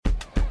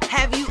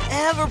Have you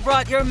ever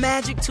brought your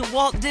magic to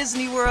Walt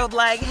Disney World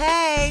like,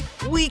 hey,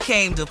 we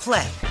came to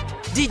play?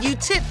 Did you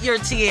tip your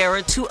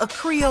tiara to a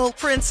Creole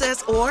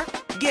princess or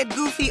get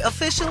goofy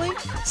officially?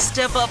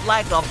 Step up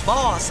like a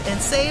boss and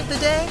save the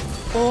day?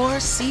 Or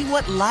see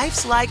what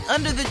life's like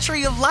under the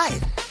tree of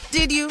life?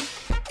 Did you?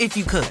 If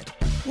you could.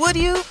 Would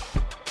you?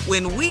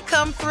 When we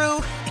come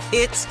through,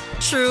 it's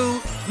true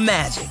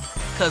magic.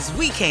 'Cause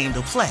we came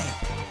to play.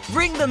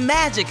 Bring the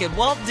magic at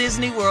Walt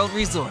Disney World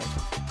Resort.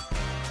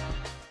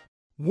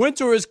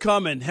 Winter is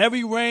coming.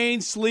 Heavy rain,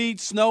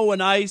 sleet, snow,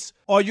 and ice.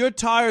 Are your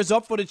tires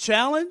up for the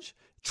challenge?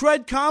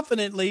 Tread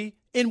confidently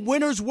in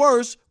winter's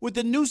worst with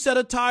the new set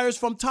of tires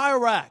from Tire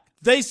Rack.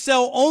 They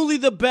sell only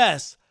the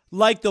best,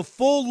 like the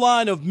full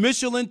line of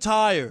Michelin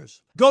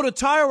tires. Go to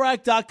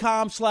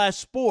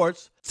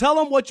TireRack.com/sports. Tell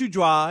them what you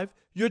drive.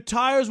 Your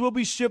tires will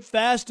be shipped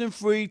fast and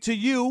free to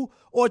you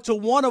or to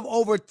one of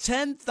over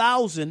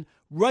 10,000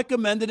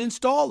 recommended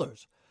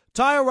installers.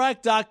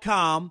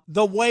 TireRack.com,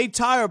 the way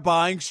tire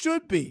buying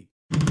should be.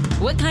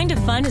 What kind of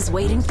fun is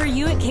waiting for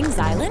you at Kings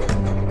Island?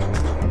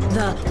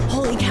 The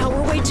holy cow,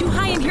 we're way too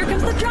high and here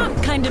comes the drop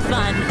kind of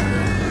fun.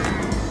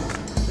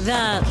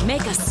 The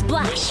make a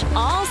splash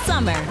all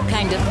summer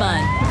kind of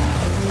fun.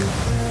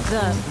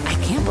 The I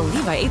can't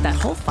believe I ate that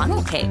whole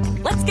funnel cake.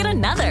 Let's get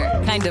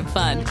another kind of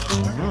fun.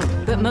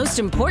 But most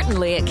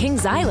importantly at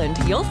Kings Island,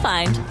 you'll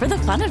find for the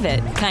fun of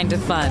it kind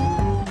of fun.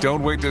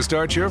 Don't wait to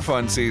start your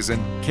fun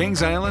season.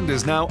 Kings Island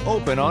is now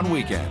open on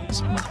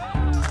weekends.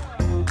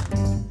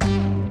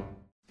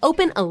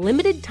 Open a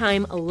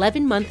limited-time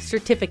 11-month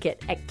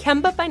certificate at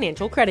Kemba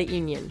Financial Credit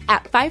Union.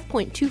 At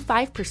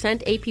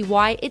 5.25%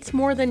 APY, it's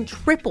more than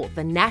triple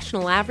the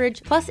national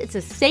average, plus it's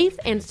a safe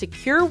and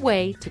secure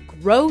way to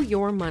grow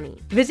your money.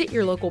 Visit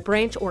your local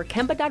branch or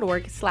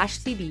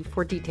kemba.org/cb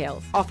for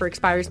details. Offer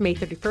expires May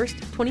 31st,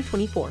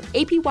 2024.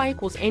 APY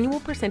equals annual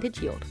percentage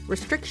yield.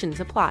 Restrictions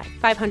apply.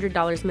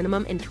 $500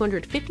 minimum and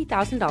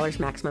 $250,000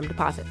 maximum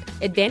deposit.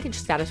 Advantage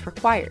status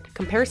required.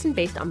 Comparison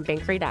based on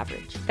bank rate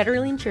average.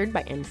 Federally insured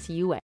by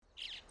NCUA.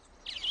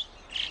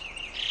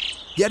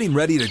 Getting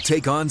ready to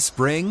take on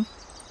spring?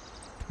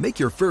 Make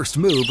your first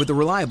move with the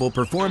reliable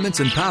performance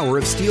and power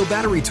of Steel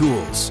battery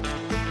tools.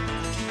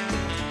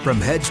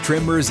 From hedge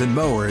trimmers and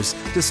mowers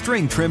to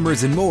string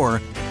trimmers and more,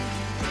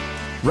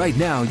 right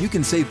now you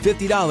can save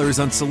 $50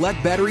 on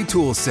select battery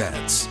tool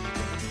sets.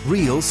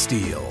 Real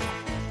Steel.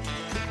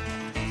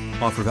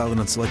 Offer valid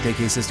on select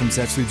AK system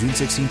sets through June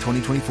 16,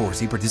 2024.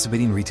 See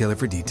participating retailer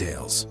for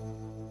details.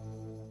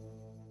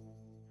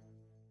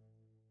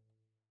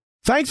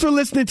 Thanks for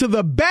listening to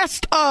the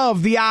best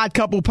of the Odd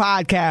Couple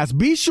podcast.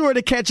 Be sure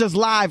to catch us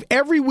live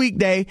every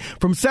weekday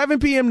from 7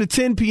 p.m. to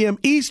 10 p.m.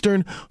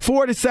 Eastern,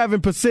 4 to 7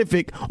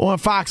 Pacific on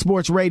Fox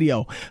Sports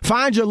Radio.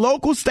 Find your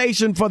local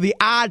station for the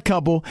Odd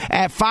Couple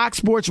at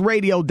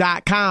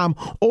foxsportsradio.com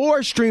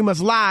or stream us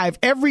live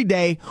every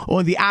day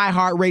on the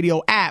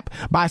iHeartRadio app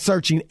by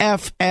searching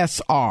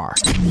FSR.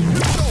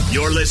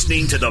 You're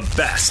listening to the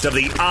best of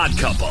the Odd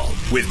Couple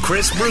with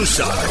Chris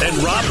Broussard and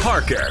Rob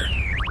Parker.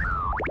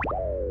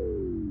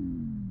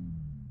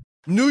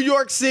 New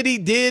York City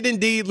did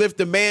indeed lift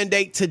the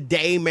mandate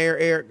today, Mayor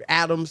Eric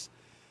Adams.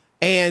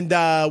 And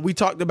we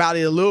talked about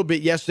it a little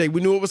bit yesterday.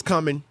 We knew it was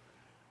coming.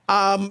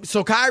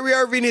 So Kyrie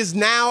Irving is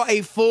now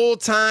a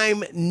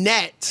full-time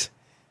Net.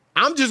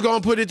 I'm just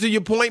going to put it to you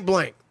point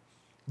blank.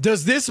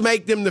 Does this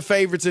make them the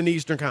favorites in the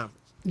Eastern Conference?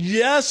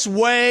 Yes,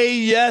 way.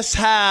 Yes,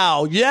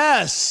 how.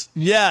 Yes.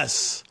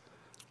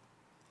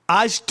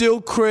 I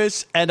still,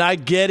 Chris, and I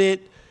get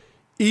it,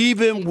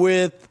 even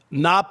with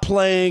not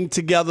playing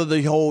together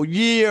the whole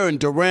year and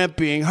Durant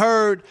being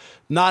hurt,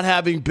 not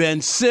having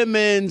Ben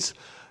Simmons,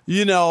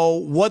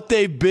 what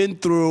they've been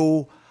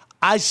through.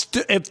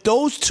 If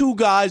those two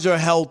guys are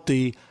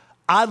healthy,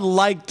 I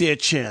like their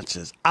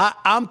chances.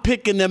 I'm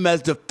picking them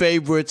as the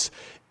favorites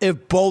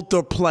if both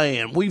are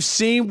playing. We've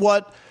seen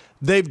what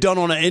they've done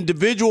on an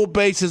individual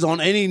basis.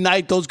 On any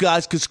night, those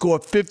guys could score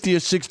 50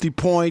 or 60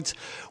 points.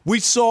 We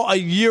saw a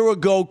year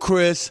ago,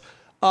 Chris,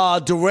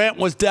 Durant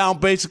was down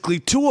basically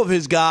two of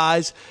his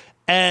guys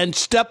and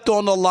stepped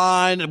on the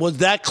line and was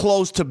that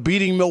close to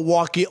beating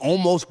Milwaukee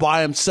almost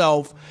by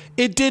himself.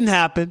 It didn't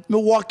happen.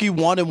 Milwaukee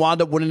won and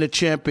wound up winning the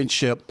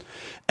championship.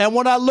 And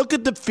when I look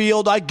at the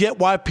field, I get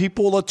why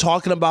people are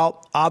talking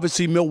about,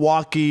 obviously,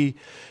 Milwaukee,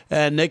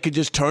 and they could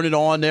just turn it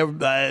on.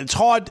 It's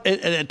hard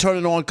to turn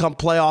it on come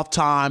playoff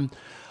time.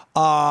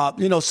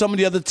 Some of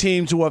the other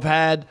teams who have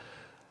had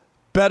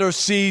better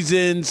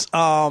seasons,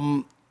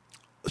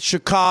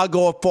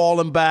 Chicago have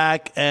fallen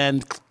back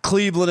and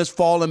Cleveland has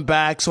fallen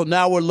back. So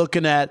now we're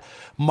looking at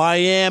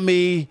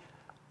Miami.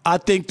 I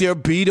think they're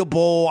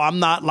beatable. I'm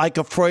not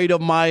afraid of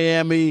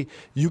Miami.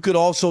 You could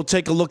also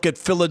take a look at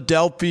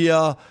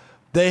Philadelphia.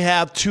 They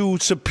have two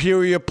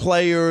superior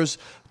players.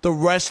 The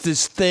rest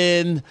is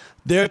thin.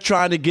 They're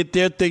trying to get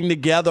their thing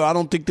together. I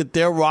don't think that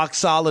they're rock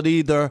solid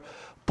either.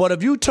 But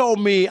if you told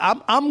me,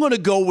 I'm going to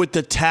go with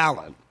the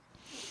talent.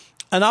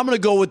 And I'm going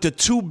to go with the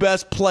two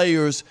best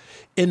players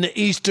in the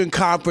Eastern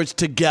Conference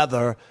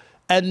together.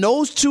 And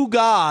those two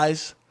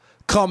guys,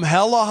 come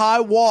hell or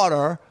high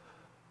water,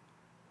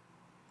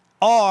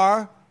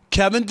 are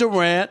Kevin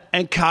Durant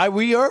and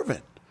Kyrie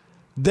Irving.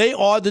 They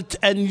are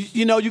and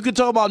you know, you can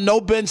talk about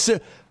no Ben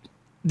Simmons.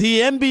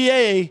 The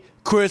NBA,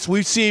 Chris,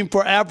 we've seen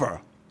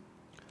forever.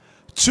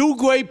 Two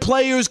great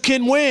players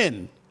can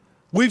win.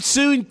 We've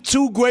seen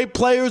two great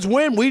players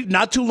win.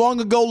 Not too long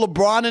ago,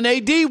 LeBron and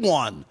AD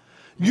won.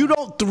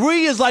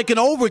 Three is like an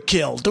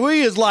overkill.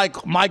 Three is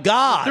like, my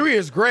God. Three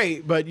is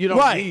great, but you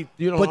don't need.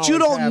 But you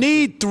don't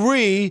need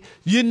three.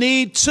 You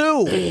need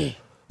two.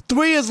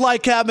 Three is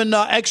like having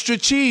extra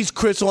cheese,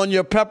 Chris, on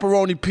your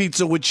pepperoni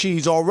pizza with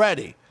cheese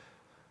already.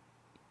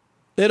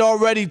 It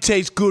already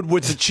tastes good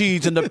with the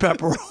cheese and the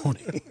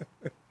pepperoni.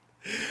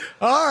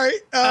 All right.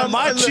 And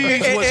my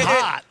cheese was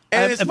hot.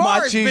 And as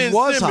far as Ben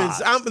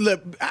Simmons,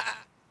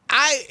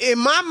 in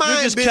my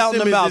mind, just Ben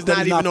counting Simmons them out is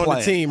not even on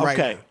the team right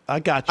now. Okay, I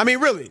got you. I mean,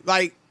 really,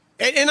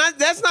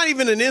 that's not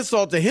even an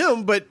insult to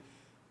him, but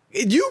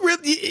does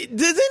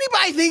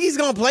anybody think he's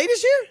going to play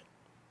this year?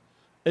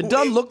 It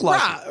doesn't look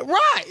like it.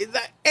 Right.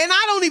 And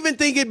I don't even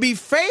think it'd be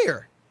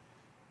fair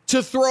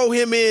to throw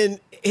him in.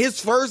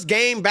 His first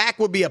game back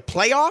would be a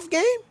playoff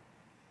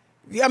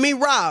game? I mean,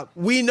 Rob,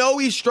 we know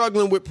he's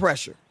struggling with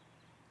pressure.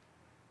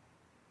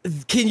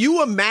 Can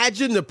you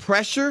imagine the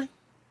pressure?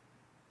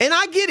 And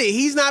I get it.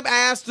 He's not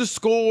asked to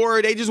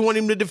score. They just want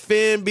him to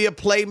defend, be a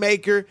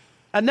playmaker.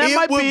 And that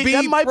might be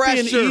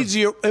an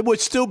easier. It would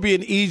still be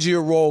an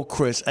easier role,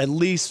 Chris, at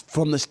least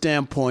from the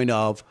standpoint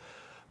of,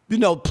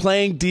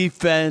 playing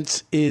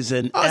defense is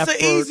an effort.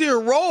 It's an easier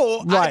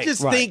role. Right, I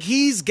just think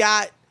he's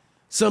got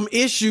some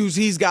issues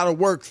he's got to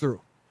work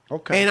through.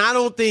 Okay. And I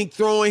don't think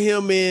throwing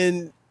him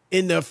in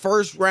the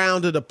first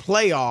round of the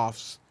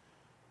playoffs,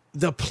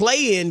 the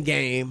play-in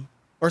game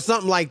or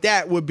something like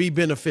that would be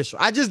beneficial.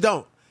 I just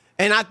don't.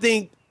 And I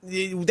think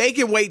they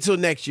can wait till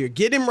next year.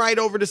 Get him right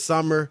over the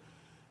summer,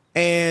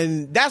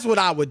 and that's what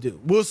I would do.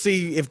 We'll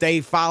see if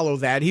they follow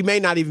that. He may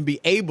not even be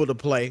able to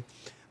play.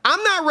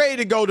 I'm not ready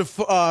to go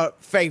to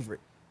favorite.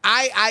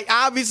 I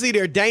obviously,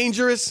 they're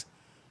dangerous.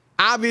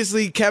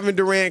 Obviously, Kevin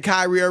Durant,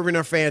 Kyrie Irving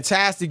are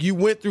fantastic. You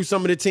went through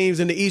some of the teams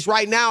in the East.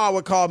 Right now, I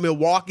would call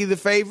Milwaukee the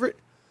favorite.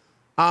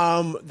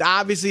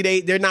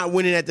 Obviously, they're not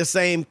winning at the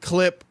same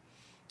clip,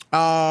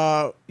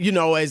 as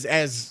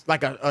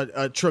like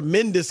a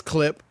tremendous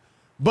clip.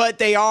 But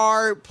they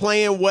are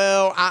playing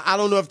well. I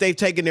don't know if they've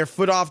taken their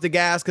foot off the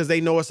gas because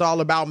they know it's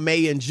all about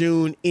May and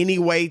June.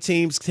 Anyway,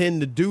 teams tend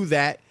to do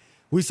that.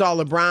 We saw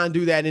LeBron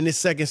do that in his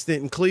second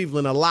stint in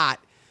Cleveland a lot.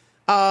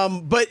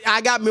 But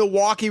I got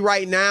Milwaukee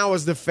right now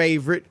as the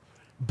favorite.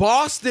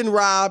 Boston,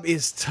 Rob,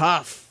 is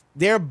tough.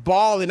 They're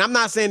balling. I'm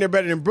not saying they're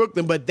better than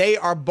Brooklyn, but they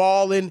are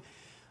balling.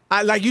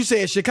 Like you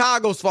said,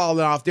 Chicago's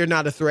falling off. They're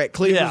not a threat.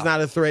 Cleveland's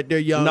not a threat. They're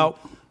young. Nope.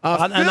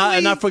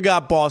 And I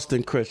forgot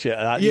Boston, Chris.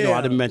 I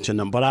didn't mention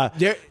them. But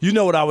you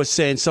know what I was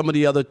saying. Some of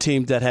the other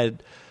teams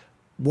that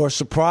were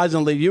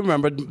surprisingly, you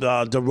remember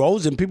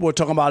DeRozan, people were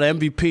talking about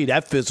MVP.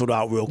 That fizzled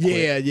out real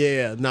quick.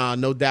 Yeah. Nah,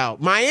 no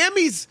doubt.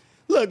 Miami's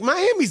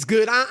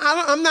good.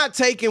 I'm not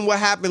taking what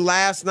happened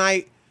last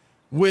night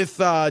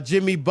with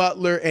Jimmy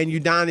Butler and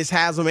Udonis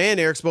Haslem and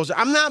Eric Spoelstra.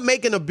 I'm not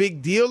making a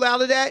big deal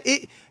out of that.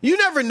 You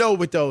never know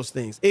with those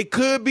things. It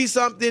could be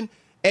something,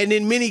 and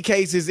in many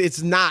cases,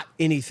 it's not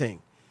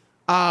anything.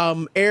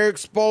 Eric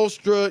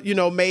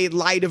Spoelstra, made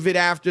light of it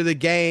after the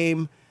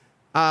game.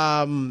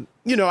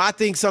 I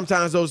think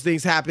sometimes those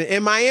things happen.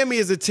 And Miami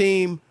is a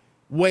team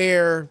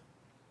where,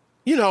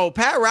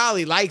 Pat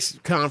Riley likes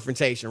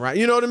confrontation, right?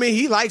 You know what I mean?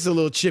 He likes a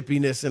little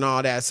chippiness and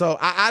all that. So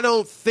I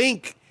don't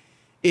think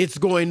it's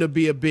going to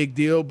be a big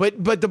deal.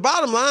 But the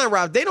bottom line,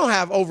 Rob, they don't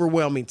have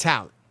overwhelming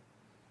talent.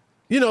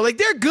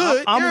 They're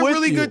good. They're a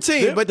really good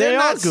team, but they're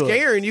not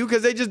scaring you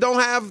because they just don't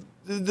have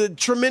the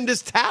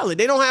tremendous talent.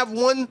 They don't have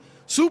one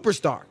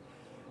superstar.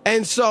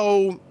 And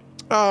so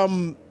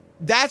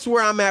that's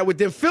where I'm at with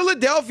them.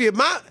 Philadelphia,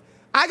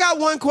 I got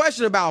one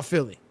question about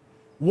Philly.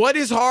 What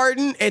is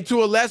Harden and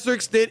to a lesser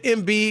extent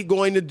Embiid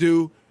going to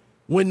do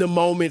when the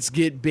moments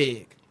get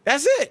big?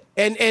 That's it.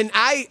 And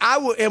I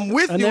am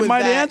with and you. And they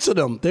might that. answer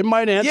them. They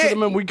might answer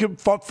them, and we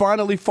could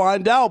finally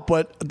find out.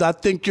 But I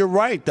think you're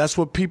right. That's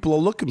what people are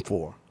looking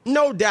for.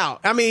 No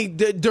doubt. I mean,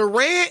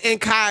 Durant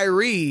and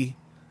Kyrie,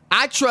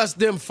 I trust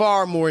them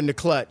far more in the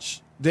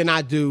clutch than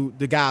I do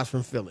the guys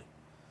from Philly.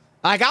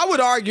 Like, I would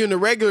argue in the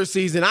regular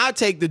season, I'd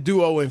take the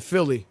duo in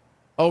Philly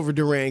over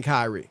Durant and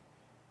Kyrie.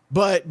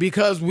 But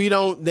because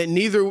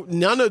neither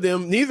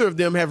of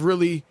them have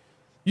really,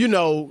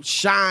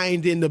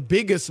 shined in the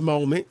biggest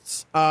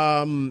moments,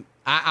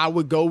 I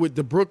would go with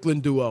the Brooklyn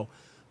duo.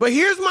 But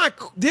here's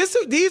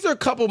these are a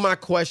couple of my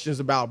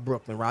questions about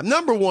Brooklyn, Rob.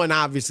 Number one,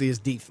 obviously, is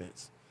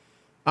defense.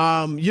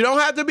 You don't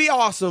have to be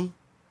awesome,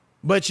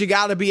 but you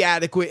got to be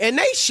adequate. And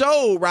they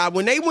showed, Rob,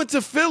 when they went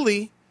to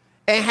Philly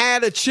and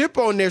had a chip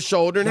on their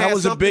shoulder and had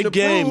something to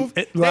prove,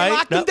 they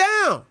locked them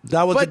down.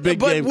 That was a big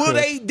game,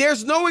 Chris.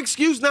 There's no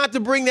excuse not to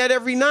bring that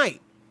every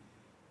night.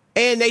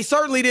 And they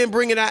certainly didn't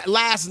bring it out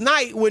last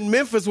night when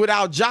Memphis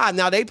without Ja.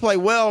 Now, they play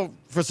well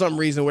for some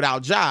reason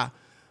without Ja,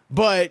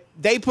 but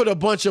they put a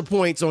bunch of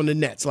points on the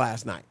Nets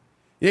last night.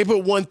 They put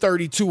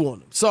 132 on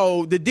them.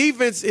 So the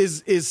defense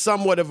is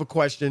somewhat of a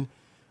question.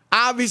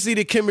 obviously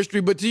the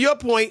chemistry. But to your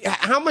point,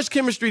 how much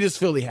chemistry does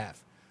Philly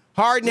have?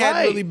 Harden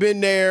hadn't really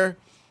been there.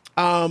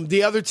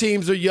 The other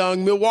teams are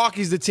young.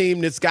 Milwaukee's the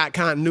team that's got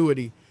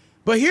continuity.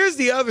 But here's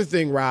the other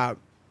thing, Rob.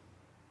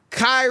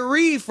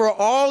 Kyrie, for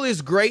all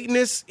his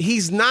greatness,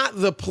 he's not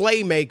the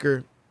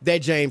playmaker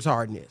that James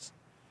Harden is.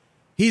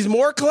 He's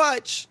more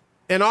clutch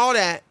and all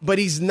that, but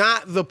he's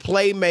not the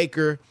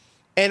playmaker.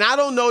 And I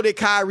don't know that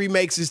Kyrie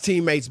makes his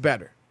teammates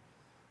better.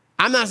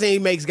 I'm not saying he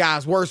makes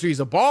guys worse or he's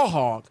a ball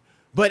hog,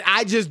 but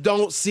I just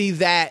don't see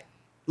that,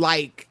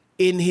 like,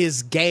 in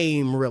his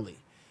game, really.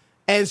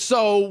 And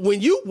so when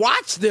you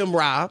watch them,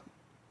 Rob,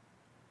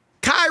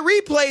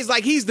 Kyrie plays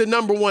like he's the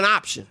number one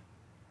option.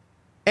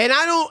 And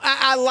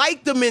I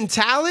like the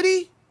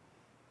mentality,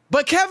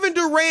 but Kevin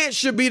Durant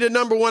should be the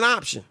number one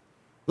option.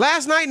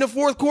 Last night in the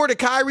fourth quarter,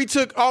 Kyrie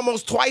took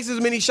almost twice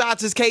as many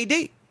shots as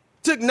KD.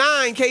 Took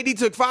 9, KD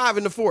took 5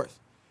 in the fourth.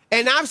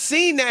 And I've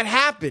seen that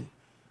happen,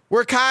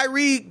 where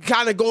Kyrie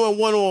kind of going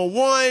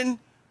one-on-one,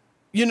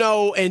 you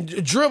know,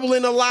 and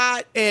dribbling a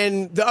lot,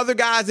 and the other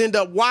guys end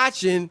up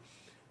watching.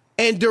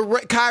 And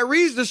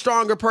Kyrie's the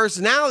stronger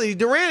personality.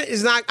 Durant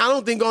is not, I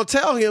don't think, going to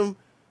tell him,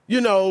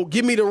 you know,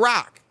 give me the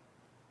rock.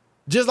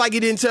 Just like he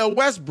didn't tell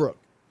Westbrook.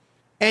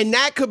 And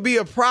that could be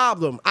a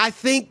problem. I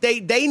think they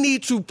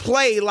need to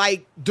play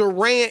like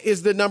Durant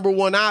is the number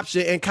one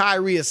option and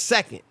Kyrie is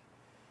second.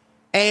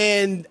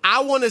 And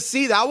I want to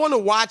see that. I want to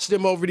watch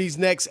them over these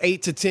next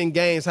 8 to 10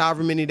 games,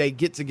 however many they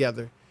get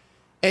together,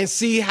 and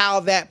see how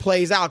that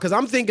plays out. Because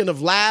I'm thinking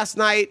of last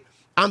night.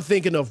 I'm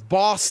thinking of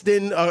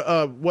Boston,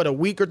 a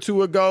week or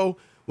two ago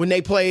when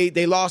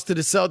they lost to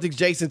the Celtics.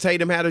 Jason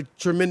Tatum had a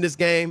tremendous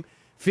game,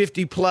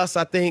 50 plus,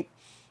 I think.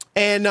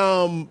 And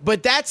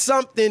but that's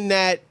something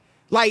that,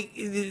 like,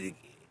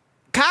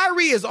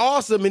 Kyrie is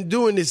awesome and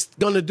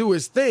gonna do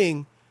his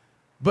thing,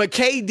 but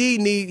KD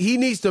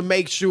needs to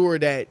make sure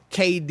that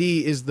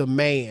KD is the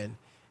man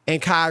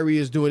and Kyrie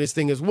is doing his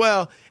thing as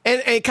well.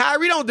 And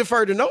Kyrie don't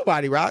defer to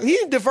nobody, right? He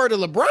didn't defer to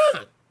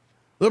LeBron.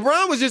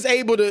 LeBron was just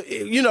able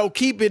to, you know,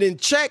 keep it in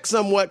check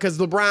somewhat because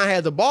LeBron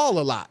had the ball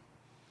a lot.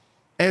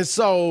 And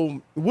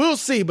so we'll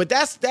see. But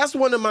that's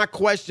one of my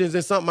questions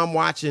and something I'm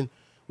watching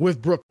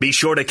with Brooklyn. Be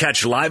sure to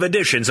catch live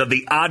editions of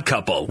The Odd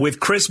Couple with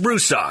Chris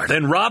Broussard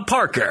and Rob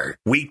Parker.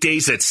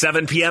 Weekdays at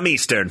 7 p.m.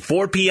 Eastern,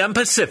 4 p.m.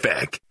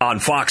 Pacific on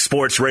Fox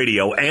Sports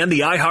Radio and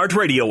the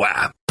iHeartRadio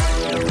app.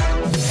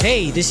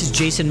 Hey, this is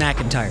Jason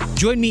McIntyre.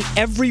 Join me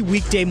every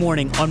weekday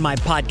morning on my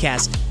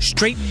podcast,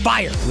 Straight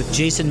Fire with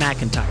Jason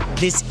McIntyre.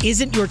 This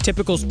isn't your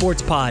typical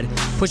sports pod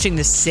pushing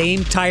the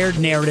same tired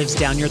narratives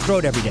down your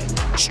throat every day.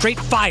 Straight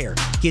Fire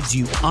gives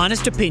you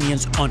honest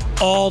opinions on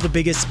all the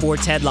biggest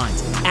sports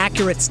headlines,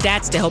 accurate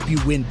stats to help you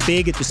win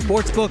big at the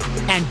sportsbook,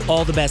 and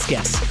all the best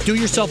guests. Do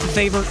yourself a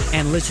favor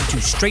and listen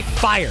to Straight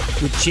Fire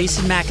with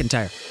Jason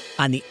McIntyre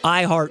on the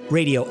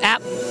iHeartRadio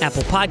app,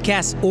 Apple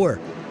Podcasts, or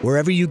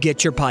wherever you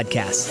get your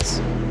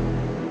podcasts.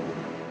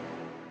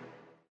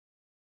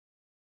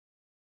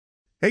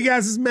 Hey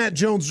guys, this is Matt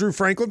Jones, Drew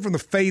Franklin from the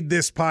Fade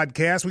This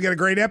podcast. We got a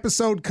great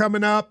episode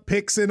coming up,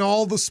 picks in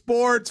all the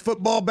sports,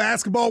 football,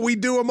 basketball, we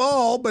do them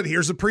all, but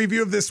here's a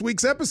preview of this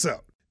week's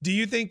episode. Do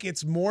you think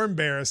it's more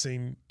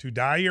embarrassing to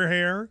dye your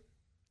hair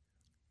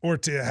or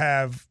to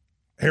have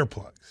hair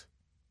plugs?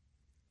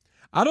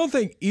 I don't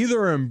think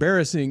either are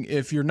embarrassing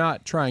if you're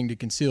not trying to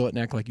conceal it and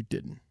act like you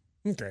didn't.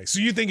 Okay, so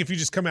you think if you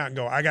just come out and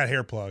go, I got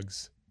hair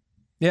plugs.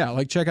 Yeah,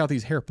 like check out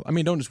these hair plugs. I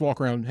mean, don't just walk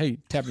around,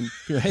 tapping,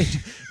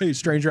 hey,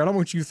 stranger, I don't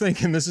want you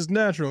thinking this is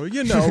natural,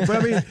 you know. But I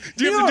mean,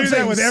 do you have to do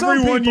that with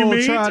everyone you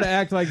meet? Try to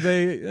act like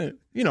they,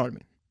 you know what I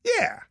mean?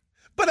 Yeah,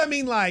 but I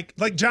mean, like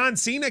John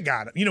Cena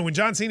got it. You know, when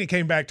John Cena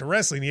came back to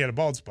wrestling, he had a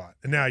bald spot,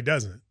 and now he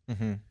doesn't.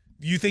 Mm-hmm.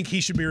 You think he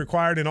should be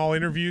required in all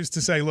interviews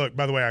to say, look,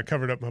 by the way, I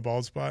covered up my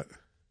bald spot?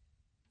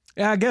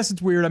 Yeah, I guess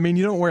it's weird. I mean,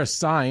 you don't wear a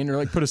sign or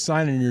like put a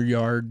sign in your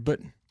yard, but.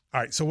 All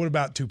right, so what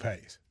about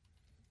toupees?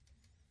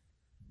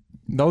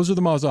 Those are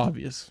the most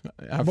obvious.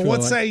 But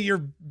let's say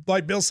you're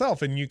like Bill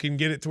Self and you can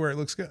get it to where it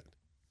looks good.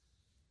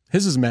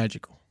 His is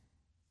magical.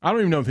 I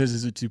don't even know if his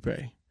is a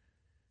toupee.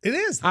 It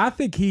is. I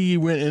think he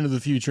went into the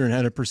future and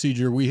had a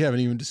procedure we haven't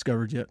even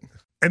discovered yet.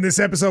 And this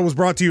episode was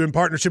brought to you in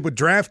partnership with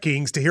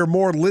DraftKings. To hear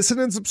more, listen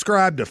and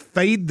subscribe to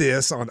Fade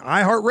This on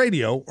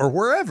iHeartRadio or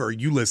wherever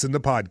you listen to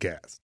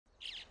podcasts.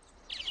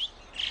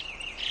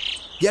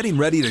 Getting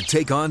ready to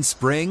take on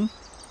spring?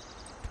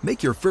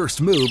 Make your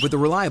first move with the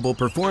reliable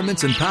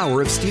performance and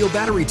power of Steel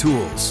battery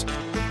tools.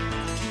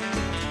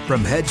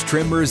 From hedge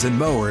trimmers and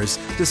mowers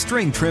to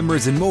string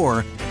trimmers and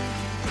more,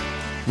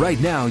 right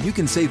now you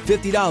can save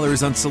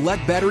 $50 on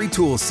select battery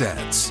tool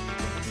sets.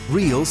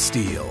 Real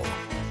Steel.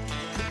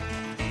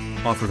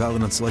 Offer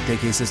valid on select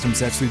AK system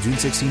sets through June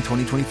 16,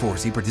 2024.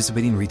 See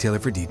participating retailer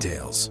for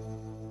details.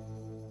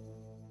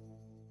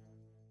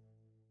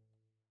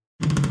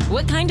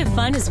 What kind of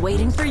fun is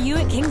waiting for you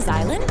at Kings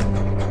Island?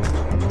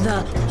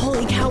 The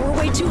holy cow, we're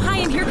way too high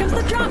and here comes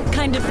the drop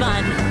kind of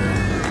fun.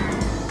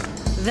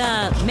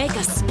 The make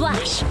a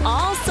splash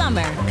all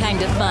summer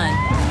kind of fun.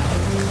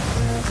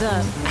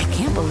 The I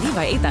can't believe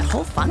I ate that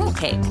whole funnel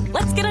cake.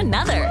 Let's get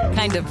another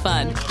kind of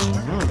fun.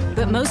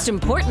 But most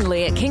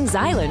importantly, at Kings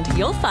Island,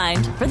 you'll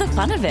find, for the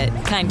fun of it,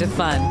 kind of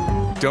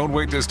fun. Don't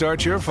wait to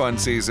start your fun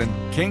season.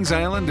 Kings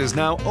Island is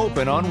now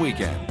open on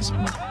weekends.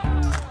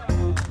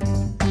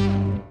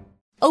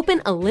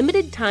 Open a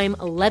limited-time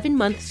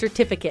 11-month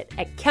certificate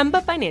at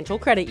Kemba Financial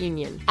Credit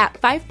Union. At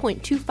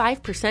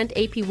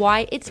 5.25%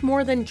 APY, it's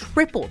more than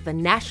triple the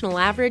national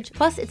average,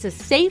 plus it's a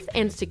safe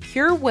and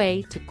secure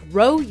way to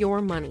grow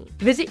your money.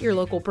 Visit your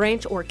local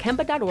branch or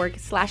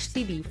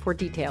kemba.org/cd for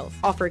details.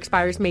 Offer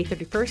expires May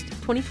 31st,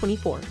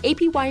 2024.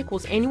 APY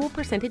equals annual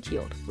percentage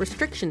yield.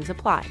 Restrictions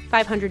apply.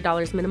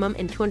 $500 minimum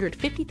and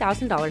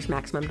 $250,000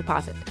 maximum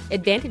deposit.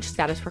 Advantage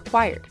status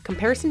required.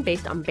 Comparison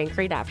based on bank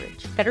rate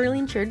average. Federally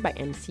insured by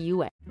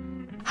NCUA.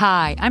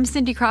 Hi, I'm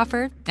Cindy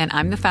Crawford, and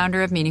I'm the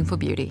founder of Meaningful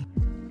Beauty.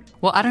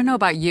 Well, I don't know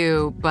about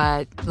you,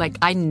 but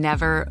I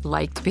never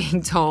liked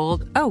being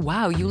told, oh,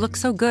 wow, you look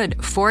so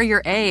good for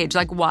your age.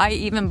 Why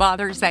even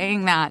bother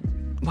saying that?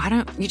 Why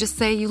don't you just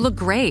say you look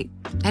great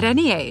at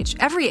any age,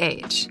 every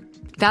age?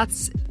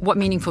 That's what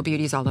Meaningful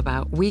Beauty is all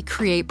about. We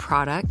create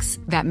products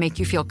that make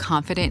you feel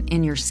confident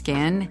in your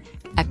skin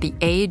at the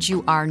age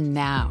you are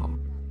now.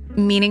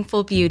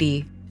 Meaningful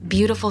Beauty.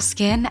 Beautiful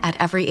skin at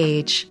every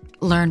age.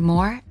 Learn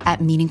more at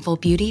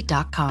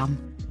meaningfulbeauty.com.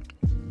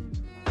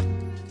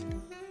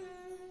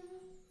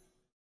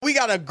 We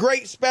got a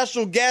great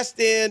special guest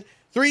in,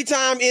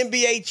 3-time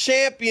NBA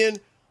champion,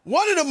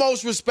 one of the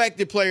most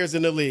respected players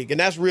in the league, and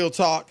that's real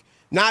talk,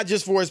 not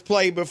just for his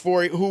play, but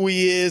for who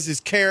he is, his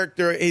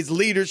character, his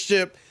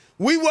leadership.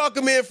 We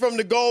welcome in from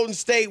the Golden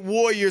State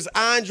Warriors,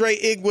 Andre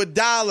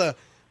Iguodala.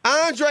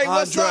 Andre,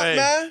 what's up,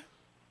 man?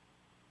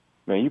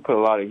 Man, you put a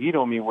lot of heat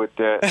on me with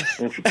that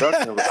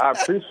introduction. I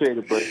appreciate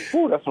it, but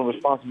that's some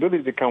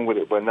responsibility to come with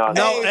it. But wait a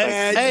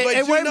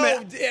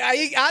minute.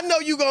 I know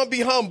you're going to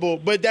be humble,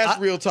 but that's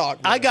real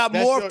talk, man. I got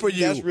more for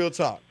you. That's real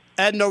talk.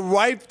 And the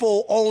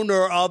rightful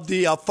owner of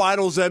the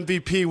Finals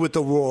MVP with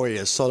the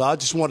Warriors. So I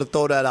just want to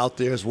throw that out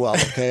there as well,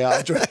 okay,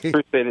 Andre?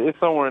 Appreciate it. It's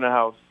somewhere in the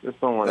house.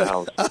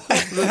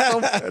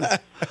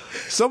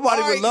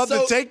 Somebody would love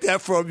to take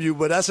that from you,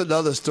 but that's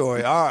another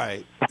story. All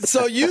right.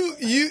 So you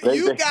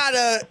got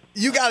a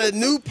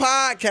new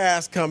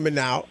podcast coming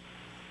out.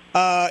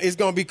 It's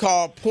going to be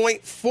called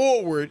Point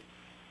Forward,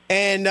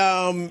 and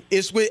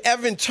it's with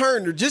Evan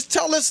Turner. Just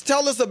tell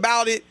us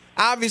about it.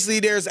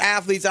 Obviously, there's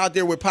athletes out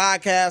there with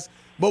podcasts,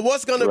 but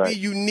what's going to be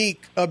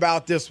unique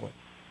about this one?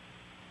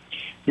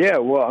 Yeah,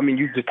 well, I mean,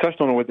 you just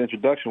touched on it with the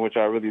introduction, which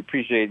I really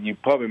appreciate you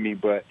pubbing me,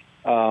 but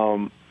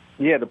the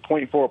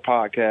Point Forward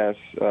podcast,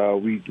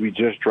 we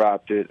just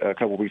dropped it a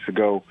couple weeks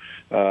ago.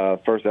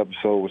 First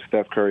episode with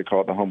Steph Curry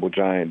called The Humble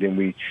Giant. Then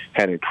we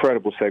had an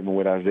incredible segment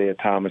with Isaiah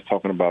Thomas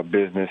talking about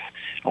business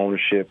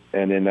ownership.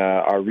 And then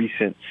our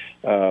recent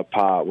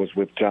pod was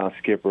with John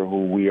Skipper,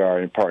 who we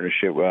are in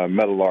partnership with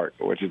Metal Art,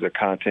 which is a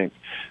content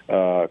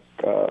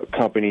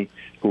company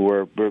who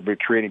we're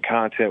creating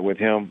content with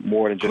him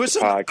more than just a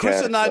podcast. Chris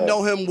and I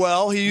know him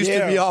well. He used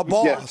to be our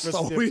boss,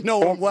 so we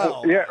know him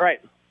well. Yeah, right.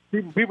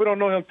 People don't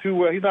know him too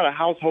well. He's not a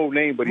household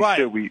name, but he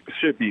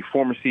should be.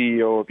 Former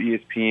CEO of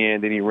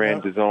ESPN. Then he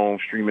ran his own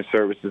streaming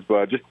services,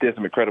 but just did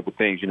some incredible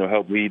things.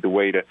 Helped lead the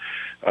way for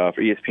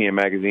ESPN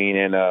magazine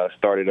and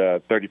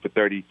started 30 for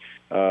 30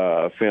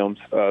 films.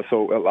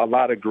 So a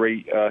lot of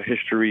great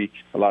history,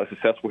 a lot of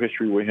successful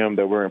history with him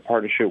that we're in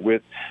partnership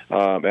with.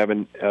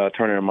 Evan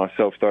Turner and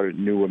myself started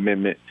New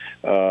Amendment,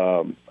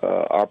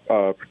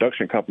 our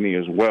production company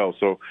as well.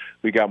 So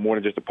we got more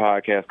than just a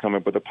podcast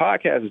coming, but the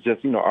podcast is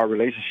just, our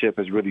relationship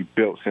has really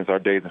built since our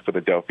days in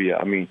Philadelphia.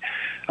 I mean,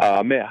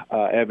 I met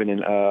Evan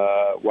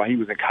while he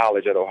was in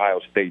college at Ohio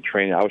State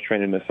training. I was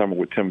training in the summer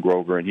with Tim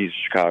Grover, and he's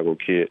a Chicago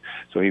kid,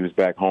 so he was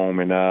back home.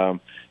 And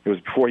it was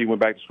before he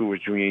went back to school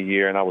his junior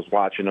year, and I was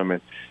watching him,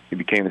 and he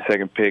became the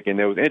second pick. And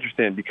it was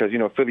interesting because,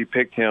 Philly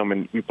picked him,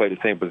 and we played the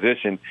same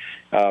position,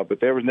 but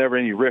there was never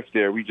any rift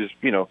there. We just,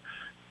 I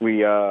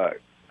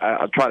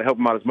tried to help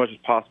him out as much as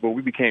possible.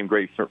 We became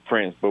great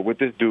friends. But with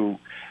this dude,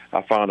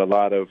 I found a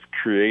lot of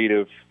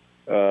creative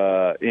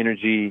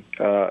energy,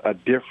 a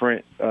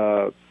different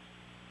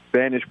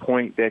vantage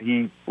point that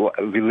he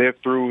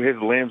lived through. His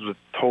lens was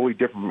totally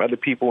different from other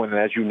people, and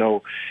as you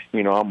know,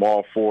 I'm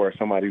all for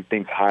somebody who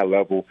thinks high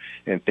level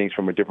and thinks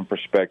from a different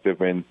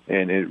perspective, and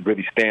it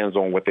really stands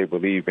on what they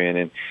believe in.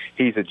 And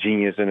he's a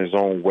genius in his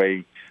own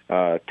way.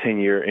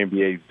 10-year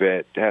NBA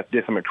vet,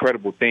 did some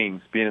incredible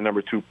things. Being a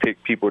number 2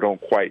 pick, people don't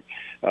quite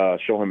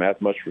show him as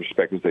much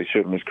respect as they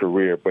should in his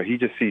career, but he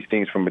just sees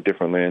things from a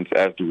different lens,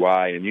 as do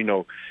I.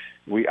 And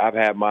I've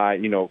had my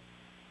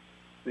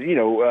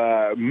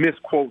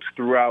misquotes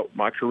throughout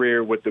my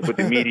career with the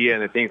media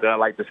and the things that I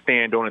like to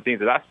stand on and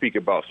things that I speak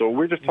about. So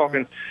we're just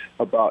talking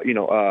about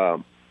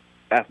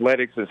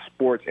athletics and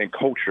sports and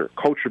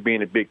culture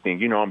being a big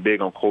thing. I'm big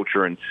on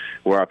culture and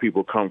where our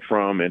people come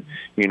from, and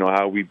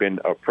how we've been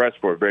oppressed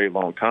for a very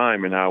long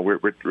time, and how we're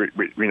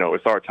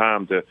it's our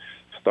time to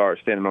start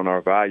standing on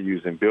our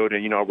values and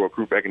building. I wrote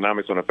group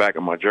economics on the back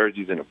of my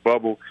jerseys in a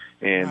bubble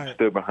and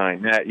stood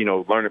behind that,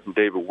 learning from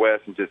David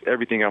West and just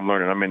everything I'm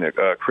learning. I'm in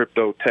the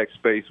crypto tech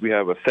space. We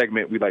have a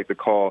segment we like to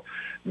call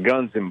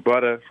Guns and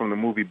Butter from the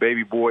movie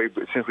Baby Boy,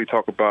 but essentially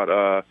talk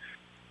about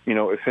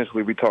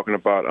essentially we're talking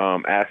about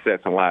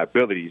assets and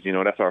liabilities.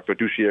 That's our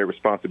fiduciary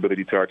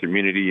responsibility to our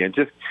community, and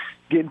just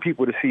getting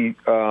people to see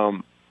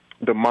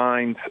the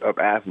minds of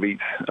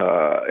athletes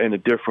in a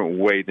different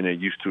way than they're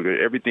used to.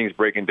 Everything's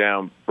broken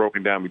down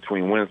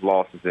between wins,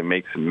 losses, and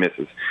makes and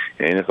misses,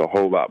 and there's a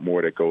whole lot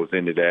more that goes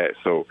into that.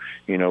 So,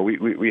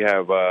 we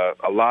have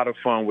a lot of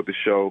fun with the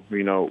show.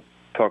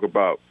 Talk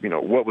about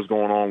what was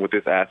going on with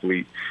this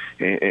athlete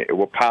and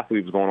what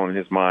possibly was going on in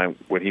his mind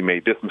when he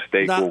made this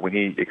mistake or when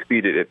he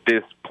exceeded at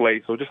this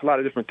place. So just a lot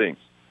of different things.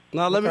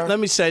 Now let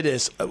me say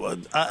this: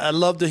 I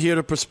love to hear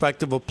the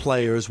perspective of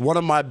players. One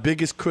of my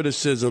biggest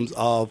criticisms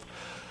of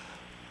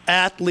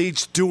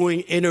athletes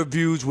doing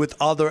interviews with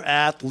other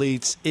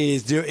athletes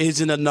is there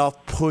isn't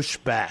enough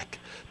pushback.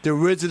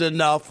 There isn't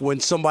enough when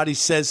somebody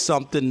says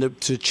something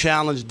to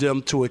challenge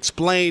them to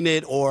explain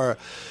it or,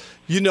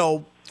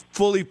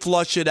 fully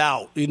flush it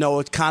out.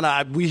 It's kind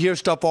of, we hear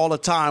stuff all the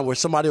time where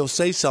somebody will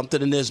say something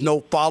and there's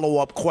no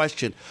follow-up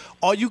question.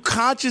 Are you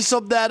conscious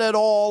of that at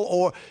all?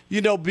 Or,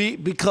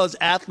 because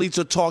athletes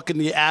are talking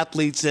to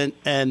athletes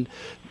and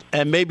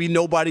maybe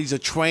nobody's a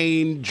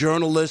trained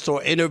journalist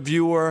or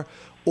interviewer?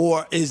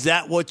 Or is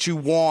that what you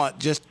want?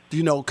 Just,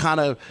 kind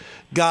of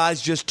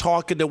guys just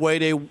talking the way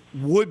they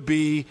would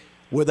be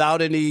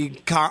without any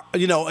kind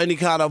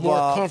of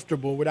more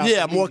comfortable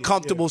without more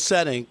comfortable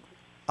setting.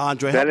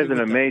 Andre, that is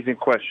an amazing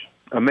question.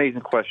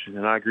 Amazing question,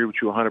 and I agree with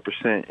you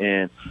 100%.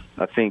 And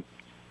I think,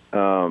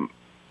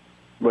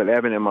 with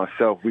Evan and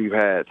myself, we've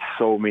had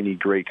so many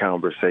great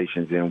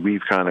conversations, and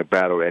we've kind of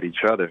battled at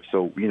each other.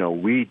 So,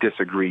 we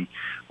disagree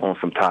on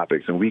some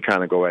topics, and we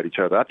kind of go at each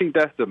other. I think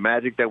that's the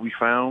magic that we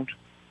found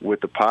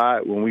with the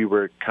pod when we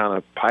were kind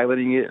of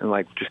piloting it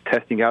and just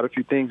testing out a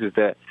few things, is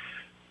that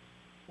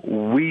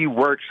we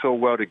work so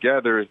well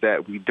together is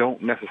that we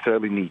don't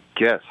necessarily need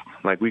guests.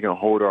 We can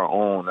hold our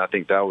own. I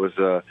think that was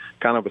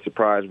kind of a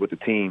surprise with the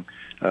team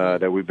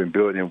that we've been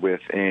building with.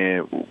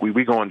 And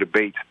we go on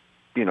debates,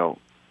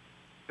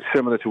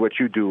 similar to what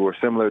you do or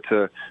similar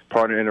to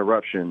Partner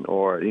Interruption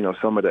or,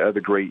 some of the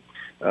other great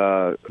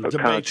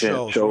content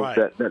shows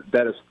right.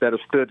 that have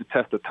stood the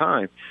test of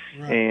time.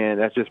 Right.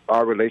 And that's just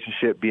our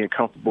relationship, being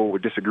comfortable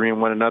with disagreeing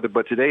with one another.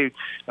 But today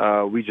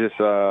we just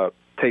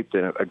taped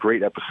a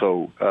great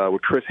episode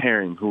with Chris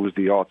Herring, who was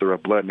the author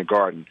of Blood in the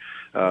Garden,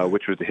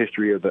 which was the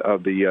history of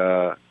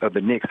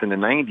the Knicks in the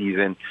 90s.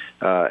 And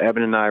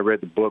Evan and I read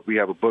the book. We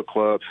have a book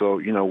club,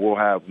 so we'll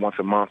have once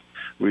a month.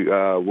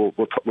 We'll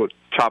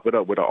chop it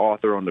up with an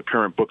author on the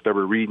current book that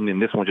we're reading,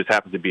 and this one just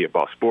happens to be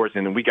about sports.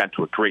 And then we got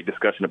into a great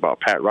discussion about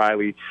Pat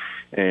Riley,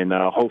 and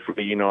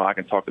hopefully, I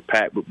can talk to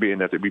Pat, being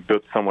that we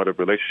built somewhat of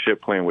a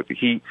relationship playing with the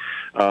Heat.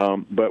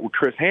 But with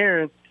Chris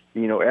Herring,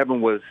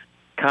 Evan was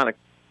kind of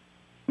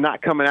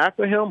not coming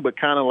after him, but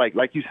kind of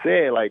like you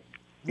said,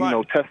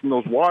 testing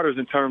those waters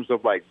in terms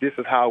of this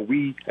is how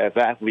we as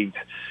athletes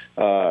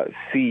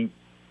see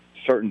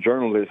certain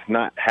journalists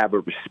not have a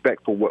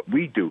respect for what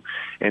we do.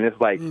 And it's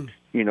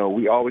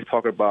we always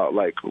talk about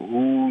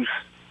who's,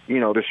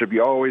 there should be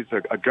always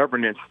a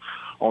governance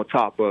on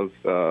top of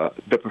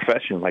the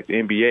profession, like the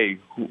NBA,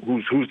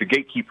 who's the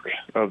gatekeeper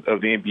of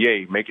the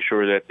NBA, making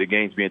sure that the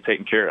game's being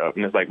taken care of.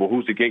 And it's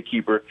who's the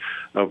gatekeeper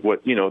of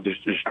what, this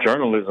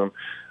journalism,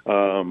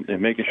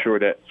 and making sure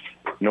that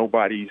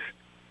nobody's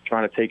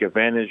trying to take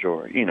advantage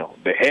or,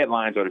 the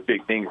headlines are the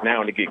big things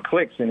now to get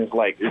clicks. And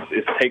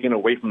it's taken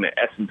away from the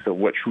essence of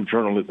what true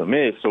journalism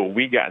is. So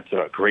we got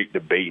into a great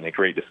debate and a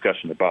great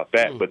discussion about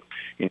that. But,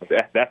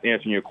 that's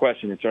answering your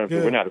question in terms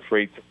of we're not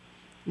afraid to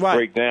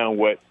break down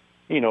what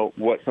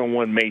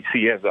someone may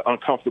see as an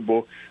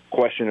uncomfortable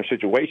question or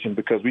situation,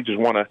 because we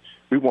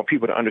want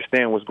people to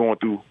understand what's going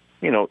through,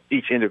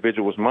 each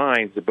individual's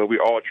minds, but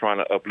we're all trying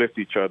to uplift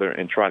each other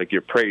and try to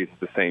give praise at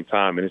the same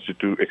time. And it's just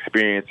through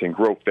experience and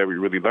growth that we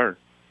really learn.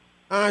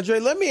 Andre,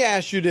 let me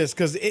ask you this,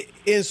 because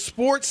in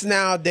sports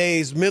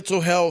nowadays,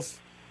 mental health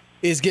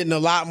is getting a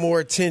lot more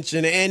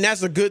attention, and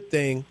that's a good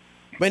thing.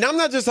 But I'm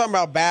not just talking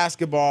about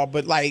basketball,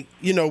 but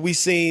we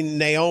seen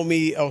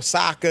Naomi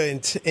Osaka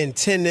in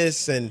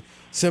tennis and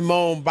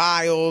Simone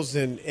Biles,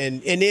 and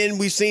then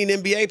we've seen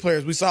NBA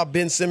players. We saw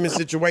Ben Simmons'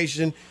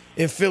 situation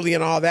in Philly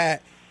and all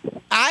that.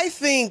 I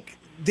think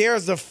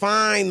there's a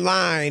fine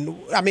line.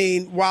 I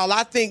mean, while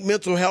I think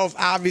mental health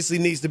obviously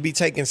needs to be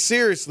taken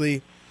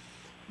seriously,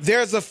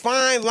 there's a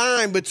fine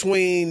line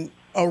between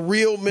a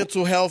real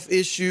mental health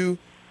issue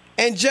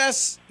and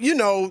just,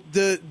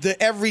 the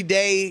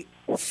everyday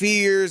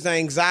fears,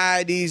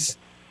 anxieties,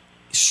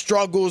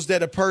 struggles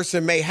that a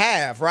person may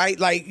have, right?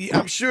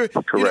 I'm sure,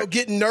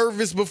 getting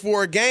nervous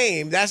before a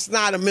game, that's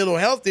not a mental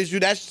health issue.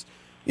 That's,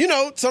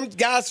 some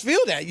guys feel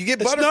that. You get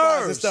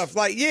butterflies and stuff.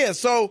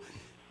 So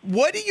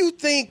what do you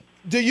think?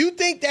 Do you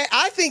think that?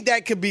 I think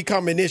that could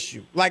become an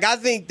issue. I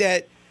think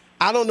that,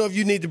 I don't know if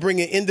you need to bring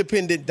in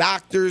independent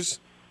doctors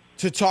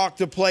to talk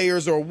to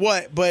players or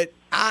what, but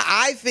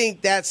I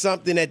think that's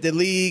something that the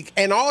league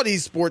and all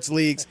these sports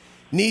leagues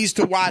needs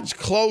to watch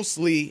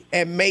closely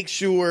and make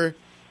sure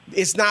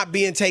it's not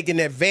being taken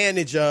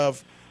advantage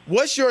of.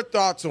 What's your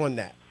thoughts on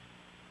that?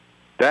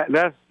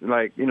 That's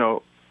like,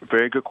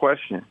 very good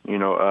question.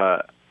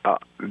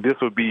 This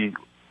would be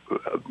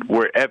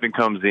where Evan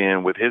comes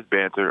in with his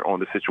banter on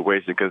the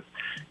situation because,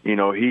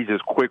 he's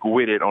just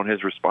quick-witted on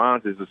his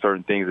responses to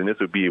certain things, and this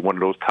would be one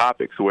of those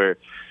topics where,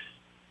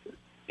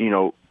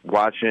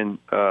 watching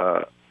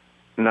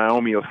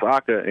Naomi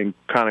Osaka and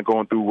kind of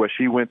going through what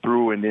she went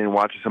through and then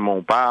watching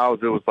Simone Biles,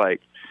 it was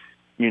like,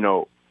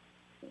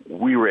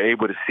 we were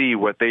able to see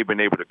what they've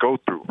been able to go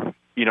through.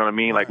 You know what I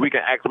mean? Like, we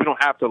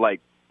don't have to,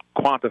 like,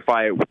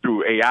 quantify it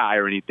through AI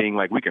or anything.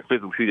 Like, we can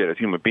physically see that as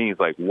human beings,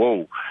 like,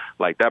 whoa,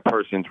 like that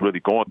person's really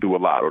going through a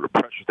lot, or the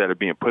pressures that are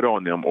being put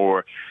on them,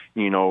 or,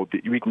 you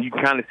can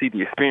kind of see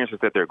the experiences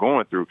that they're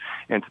going through.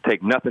 And to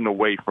take nothing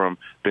away from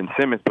Ben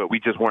Simmons, but we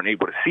just weren't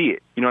able to see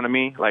it. You know what I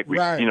mean? Like,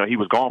 he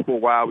was gone for a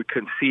while. We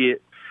couldn't see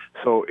it.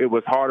 So it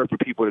was harder for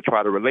people to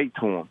try to relate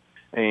to him.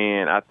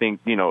 And I think,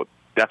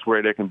 that's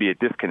where there can be a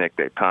disconnect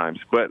at times.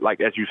 But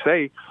like, as you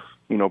say,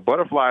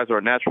 butterflies are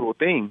a natural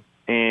thing.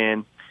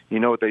 And you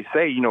know what they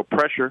say,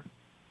 pressure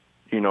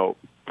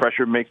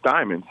makes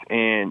diamonds.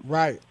 And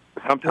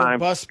sometimes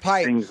bust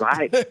pipes.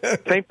 Anxiety,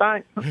 same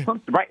thing,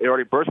 right? Or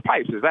they burst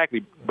pipes,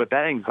 exactly. But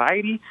that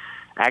anxiety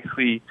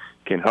actually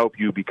can help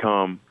you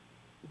become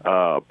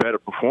a better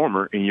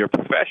performer in your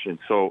profession.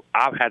 So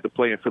I've had to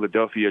play in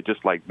Philadelphia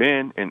just like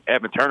Ben, and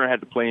Evan Turner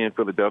had to play in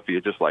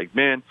Philadelphia just like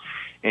Ben.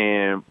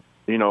 And,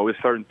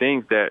 it's certain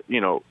things that,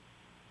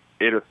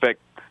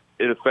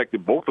 it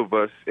affected both of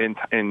us in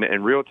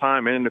real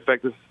time, and it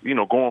affected us,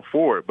 going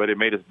forward. But it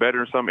made us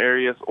better in some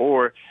areas,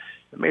 or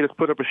it made us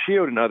put up a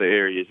shield in other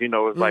areas.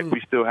 It's like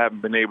we still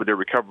haven't been able to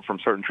recover from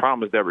certain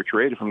traumas that were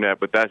created from that.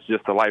 But that's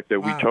just the life that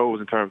we chose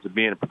in terms of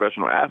being a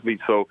professional athlete.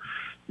 So,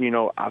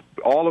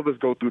 all of us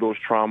go through those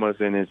traumas,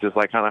 and it's just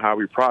like kind of how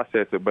we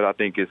process it. But I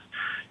think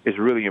it's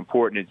really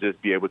important to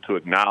just be able to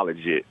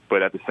acknowledge it.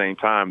 But at the same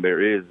time,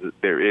 there is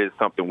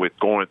something with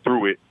going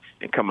through it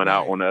and coming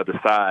out on the other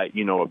side,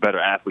 a better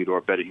athlete or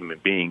a better human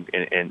being,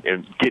 and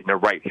getting the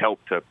right help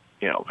to,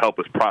 help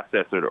us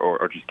process it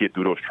or just get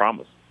through those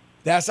traumas.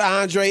 That's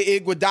Andre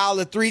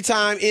Iguodala,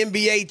 3-time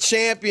NBA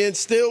champion,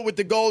 still with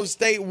the Golden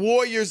State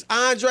Warriors.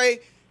 Andre,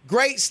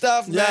 great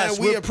stuff, man. Yes,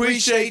 we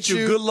appreciate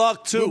you. Good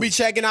luck, too. We'll be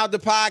checking out the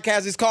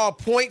podcast. It's called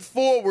Point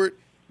Forward.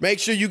 Make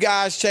sure you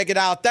guys check it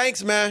out.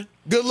 Thanks, man.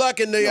 Good luck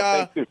in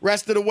the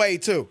rest of the way,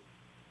 too.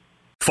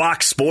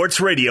 Fox Sports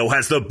Radio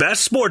has the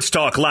best sports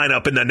talk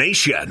lineup in the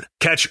nation.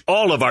 Catch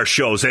all of our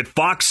shows at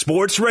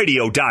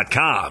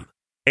foxsportsradio.com.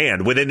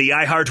 And within the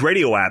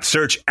iHeartRadio app,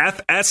 search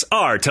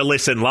FSR to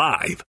listen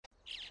live.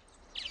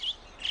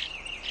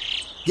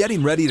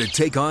 Getting ready to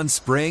take on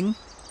spring?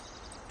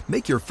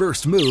 Make your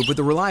first move with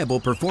the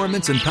reliable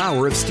performance and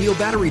power of Steel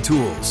battery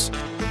tools.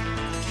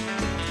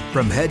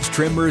 From hedge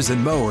trimmers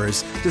and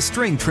mowers to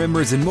string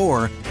trimmers and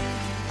more,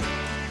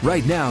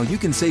 right now, you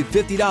can save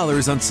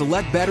 $50 on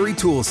select battery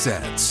tool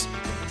sets.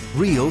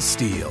 Real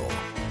Steel.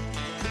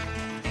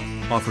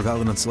 Offer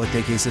valid on select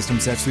AK system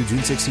sets through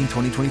June 16,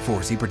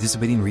 2024. See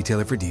participating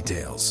retailer for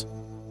details.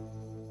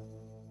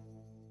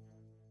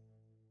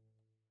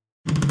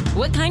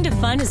 What kind of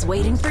fun is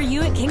waiting for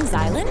you at Kings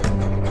Island?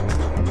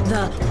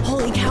 The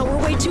holy cow,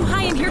 we're way too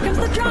high and here comes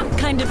the drop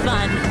kind of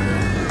fun.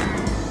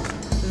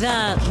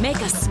 The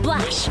make a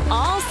splash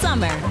all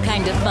summer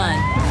kind of fun.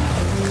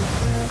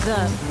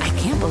 The I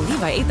can't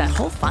believe I ate that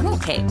whole funnel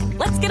cake.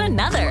 Let's get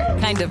another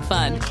kind of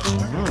fun.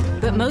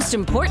 But most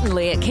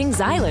importantly, at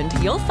Kings Island,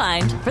 you'll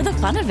find, for the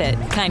fun of it,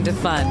 kind of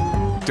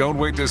fun. Don't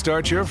wait to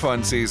start your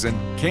fun season.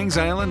 Kings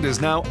Island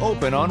is now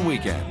open on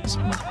weekends.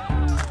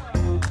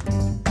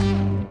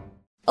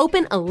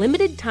 Open a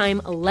limited-time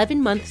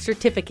 11-month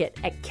certificate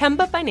at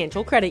Kemba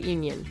Financial Credit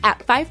Union. At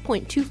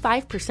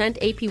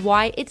 5.25%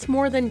 APY, it's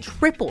more than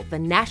triple the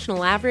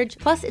national average,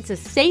 plus it's a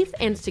safe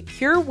and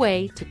secure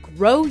way to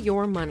grow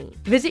your money.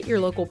 Visit your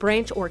local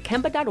branch or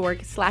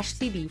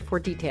kemba.org/CD for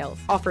details.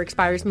 Offer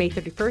expires May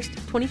 31st,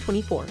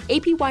 2024.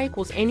 APY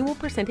equals annual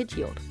percentage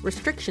yield.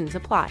 Restrictions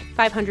apply.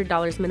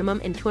 $500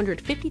 minimum and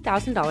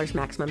 $250,000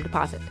 maximum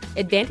deposit.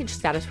 Advantage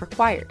status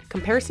required.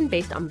 Comparison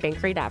based on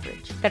bank rate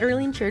average.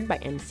 Federally insured by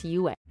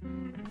NCUA.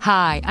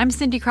 Hi, I'm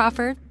Cindy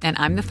Crawford, and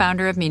I'm the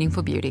founder of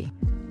Meaningful Beauty.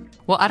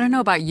 Well, I don't know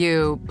about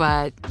you,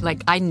 but,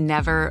 I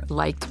never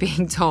liked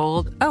being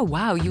told, oh,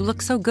 wow, you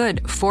look so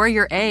good for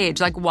your age.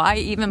 Why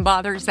even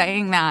bother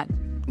saying that?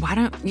 Why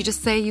don't you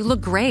just say you look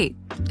great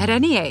at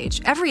any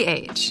age, every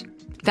age?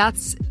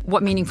 That's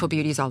what Meaningful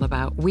Beauty is all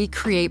about. We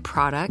create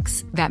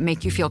products that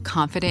make you feel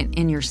confident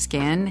in your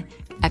skin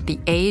at the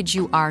age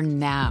you are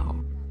now.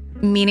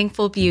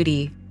 Meaningful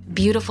Beauty.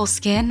 Beautiful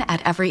skin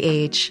at every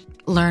age.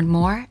 Learn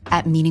more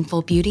at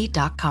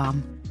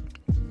meaningfulbeauty.com.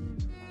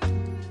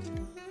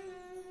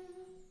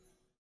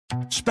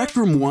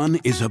 Spectrum One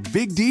is a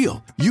big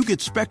deal. You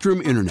get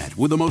Spectrum Internet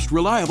with the most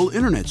reliable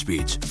internet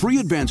speeds, free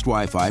advanced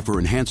Wi-Fi for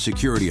enhanced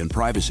security and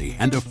privacy,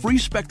 and a free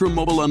Spectrum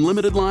Mobile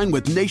Unlimited line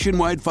with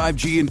nationwide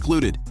 5G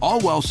included,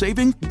 all while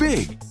saving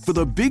big. For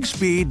the big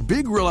speed,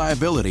 big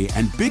reliability,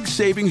 and big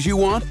savings you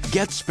want,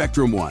 get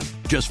Spectrum One.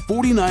 Just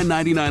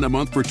 $49.99 a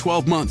month for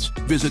 12 months.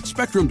 Visit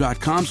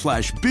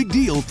spectrum.com/big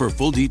deal for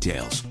full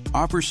details.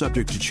 Offer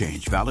subject to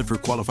change. Valid for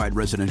qualified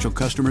residential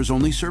customers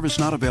only. Service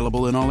not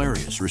available in all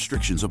areas.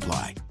 Restrictions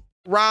apply.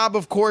 Rob,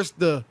 of course,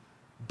 the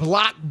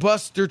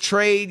blockbuster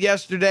trade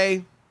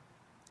yesterday.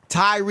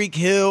 Tyreek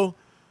Hill,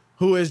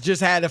 who has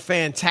just had a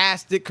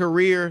fantastic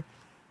career,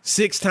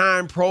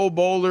 6-time Pro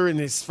Bowler in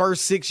his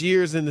first 6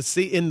 years in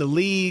the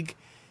league,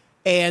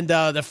 and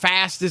the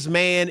fastest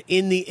man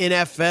in the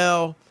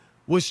NFL,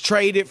 was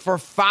traded for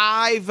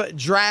 5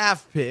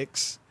 draft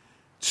picks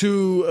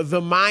to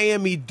the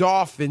Miami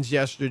Dolphins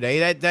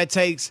yesterday. That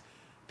takes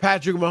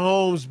Patrick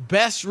Mahomes'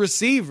 best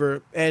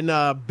receiver and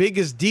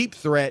biggest deep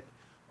threat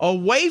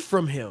away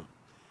from him.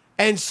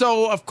 And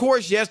so, of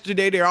course,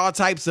 yesterday there are all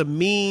types of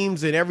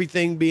memes and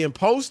everything being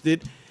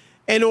posted.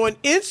 And on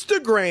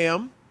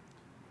Instagram,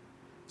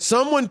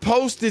 someone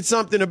posted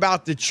something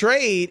about the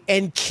trade,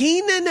 and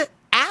Keenan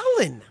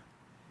Allen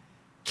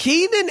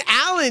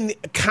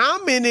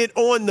commented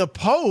on the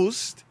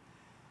post.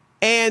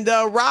 And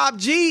Rob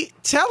G,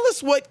 tell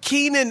us what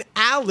Keenan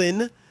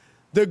Allen,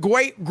 the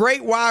great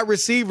wide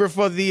receiver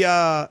for the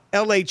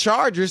L.A.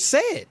 Chargers,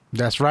 said.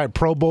 That's right.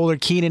 Pro Bowler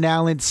Keenan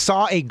Allen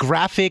saw a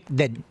graphic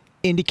that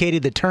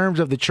indicated the terms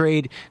of the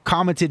trade,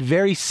 commented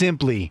very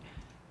simply,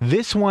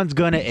 "This one's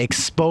going to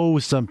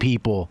expose some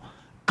people.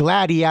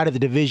 Glad he out of the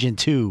Division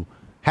 2.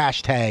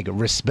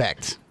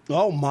 #respect."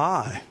 Oh,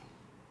 my.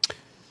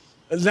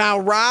 Now,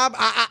 Rob,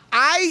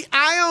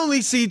 I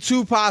only see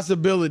 2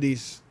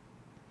 possibilities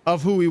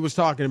of who he was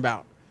talking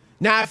about.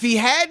 Now, if he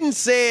hadn't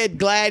said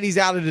glad he's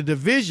out of the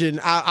division,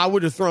 I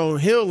would have thrown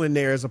Hill in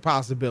there as a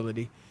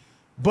possibility.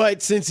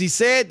 But since he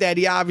said that,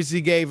 he obviously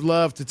gave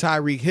love to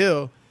Tyreek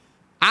Hill.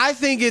 I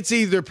think it's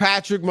either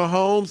Patrick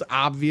Mahomes,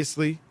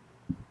 obviously,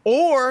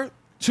 or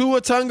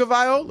Tua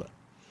Tagovailoa.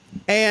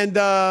 And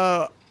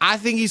I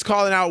think he's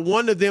calling out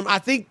one of them. I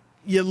think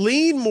you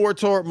lean more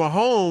toward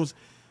Mahomes,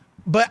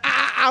 but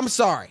I'm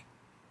sorry.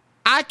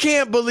 I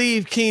can't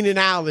believe Keenan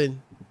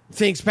Allen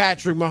thinks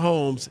Patrick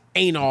Mahomes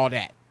ain't all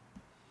that.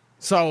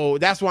 So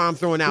that's why I'm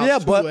throwing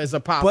out Tua as a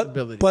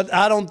possibility. But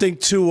I don't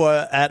think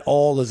Tua at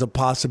all is a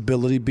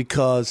possibility,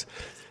 because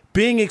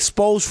being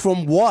exposed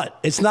from what?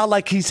 It's not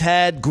like he's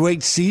had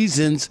great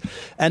seasons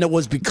and it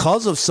was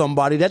because of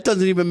somebody. That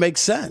doesn't even make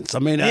sense. I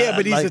mean,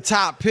 but he's a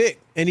top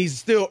pick and he's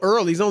still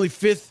early. He's only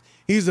 5th.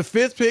 He's the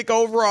 5th pick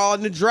overall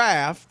in the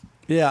draft.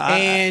 Yeah,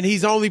 and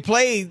he's only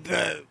played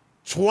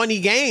 20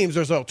 games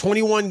or so,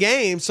 21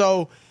 games.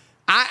 So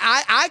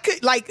I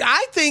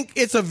think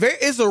it's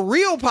a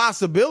real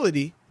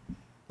possibility.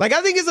 Like,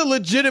 I think it's a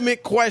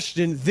legitimate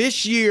question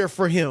this year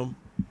for him.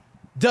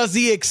 Does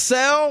he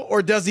excel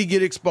or does he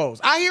get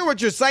exposed? I hear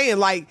what you're saying.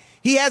 Like,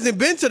 he hasn't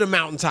been to the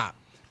mountaintop.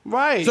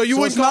 Right. So you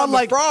wouldn't call him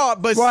a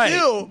fraud, but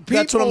still,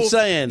 that's what I'm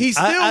saying. He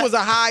still was a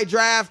high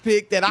draft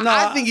pick that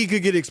I think he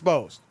could get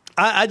exposed.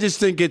 I just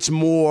think it's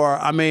more,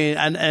 I mean,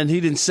 and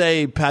he didn't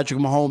say Patrick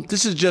Mahomes.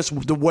 This is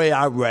just the way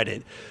I read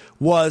it,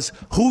 was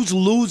who's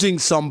losing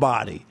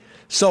somebody.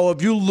 So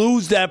if you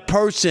lose that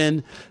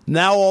person,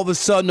 now all of a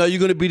sudden, are you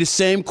going to be the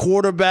same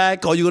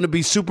quarterback? Are you going to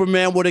be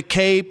Superman with a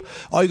cape?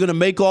 Are you going to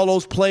make all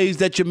those plays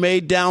that you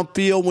made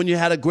downfield when you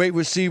had a great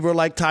receiver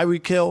like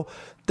Tyreek Hill?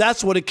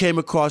 That's what it came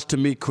across to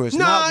me, Chris.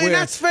 No, not where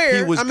that's fair.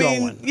 He was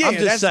going. Yeah, I'm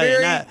just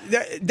saying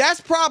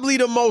that's probably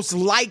the most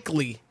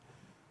likely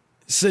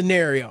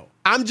scenario.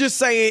 I'm just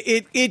saying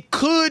it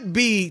could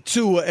be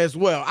Tua as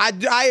well.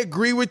 I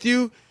agree with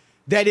you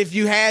that if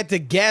you had to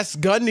guess,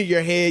 gun to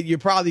your head, you're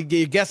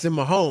guessing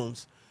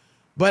Mahomes.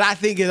 But I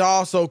think it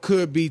also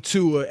could be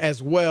Tua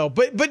as well.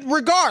 But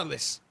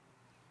regardless,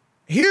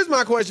 here's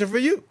my question for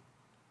you.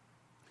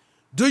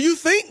 Do you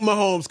think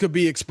Mahomes could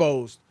be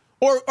exposed?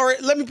 Or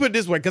let me put it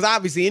this way, because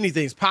obviously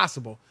anything's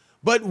possible,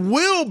 but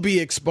will be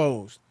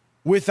exposed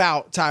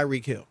without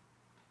Tyreek Hill?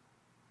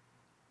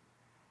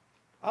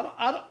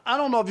 I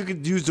don't know if you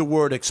could use the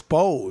word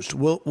exposed.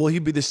 Will he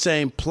be the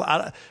same?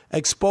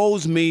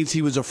 Exposed means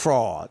he was a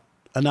fraud,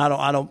 and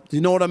I don't.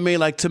 You know what I mean?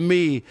 Like, to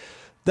me,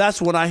 that's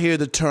when I hear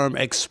the term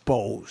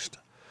exposed.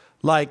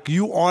 Like,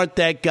 you aren't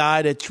that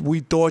guy that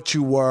we thought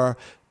you were,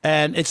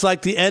 and it's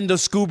like the end of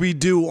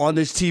Scooby-Doo on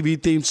this TV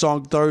theme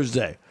song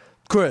Thursday.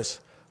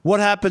 Chris, what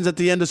happens at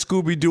the end of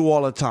Scooby-Doo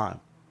all the time?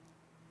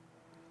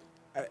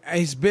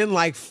 It's been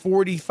like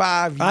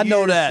 45 years I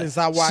know that. Since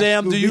I watched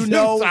Sam, Scooby-Doo. do you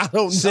know? I don't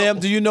know. Sam,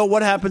 do you know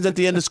what happens at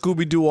the end of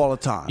Scooby-Doo all the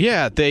time?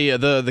 Yeah,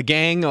 the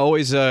gang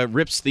always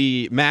rips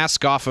the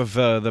mask off of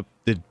the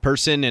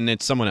person, and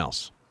it's someone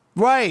else.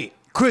 Right.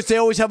 Chris, they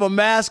always have a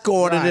mask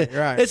on,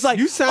 Right. It's like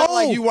you sound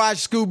like you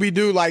watched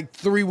Scooby-Doo like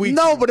 3 weeks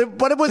No, ago.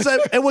 but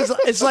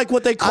it's like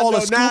what they call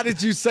now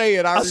that you say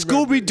it, a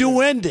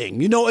Scooby-Doo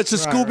ending. It's a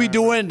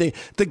Scooby-Doo ending.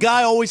 The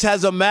guy always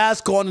has a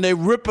mask on, and they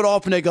rip it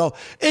off, and they go,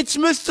 "It's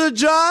Mr.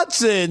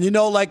 Johnson."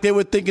 Like they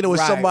were thinking it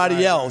was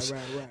somebody else.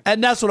 Right.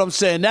 And that's what I'm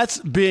saying. That's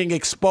being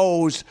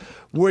exposed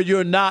where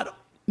you're not,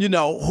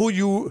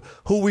 who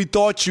we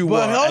thought you were,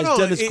 as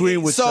Dennis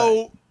Green would say.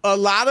 So a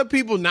lot of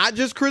people, not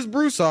just Chris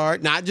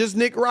Broussard, not just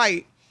Nick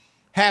Wright,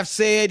 have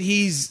said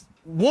he's,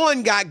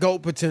 one, got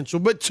GOAT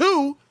potential, but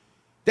two,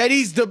 that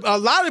a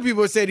lot of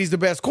people have said he's the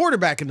best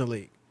quarterback in the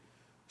league.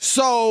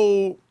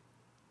 So,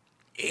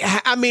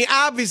 I mean,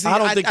 obviously,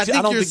 I think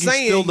he's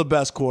still the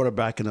best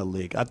quarterback in the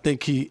league. I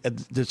think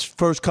this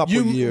first couple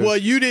of years. Well,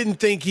 you didn't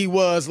think he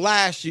was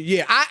last year.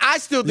 Yeah, I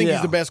still think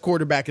he's the best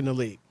quarterback in the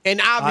league. And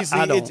obviously,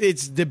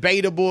 it's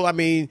debatable. I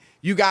mean,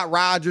 you got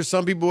Rodgers.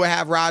 Some people would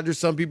have Rodgers.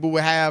 Some people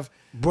would have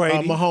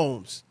Brady.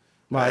 Mahomes.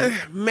 Right.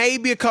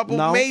 Maybe a couple.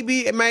 No.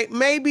 Maybe.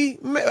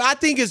 I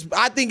think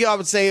I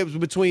would say it was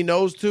between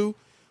those two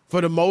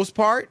for the most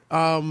part.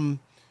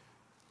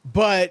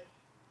 But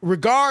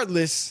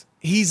regardless,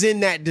 he's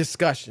in that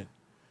discussion.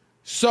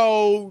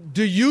 So,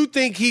 do you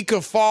think he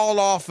could fall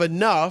off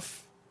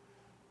enough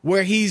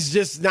where he's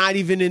just not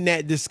even in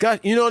that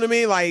discussion? You know what I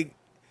mean? Like,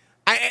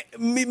 I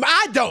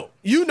don't.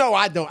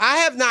 I don't. I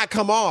have not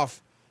come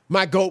off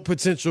my GOAT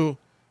potential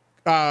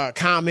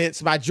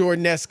comments, my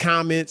Jordan-esque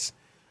comments.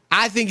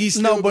 I think he's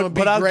still going to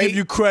be great. But I'll give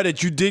you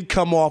credit. You did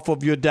come off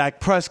of your Dak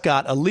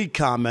Prescott elite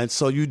comments,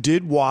 so you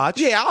did watch.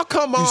 Yeah, I'll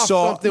come off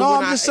something. No,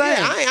 I'm just saying.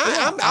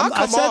 I'll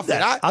come off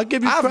that. I'll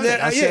give you credit.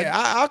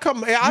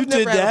 I've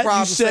never had a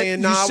problem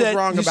saying, I was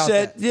wrong about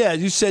that. Yeah,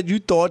 you said you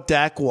thought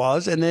Dak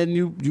was, and then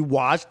you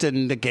watched,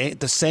 and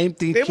the same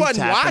thing keeps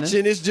happening. It wasn't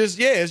watching. It's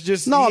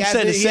just. No, I'm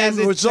saying the same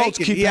results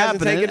keep happening. He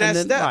hasn't taken that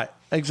step. Right.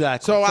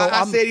 Exactly. So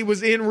I said he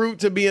was en route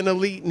to be an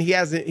elite, and he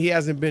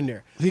hasn't been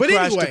there. He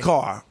crashed the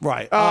car,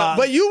 right?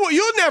 But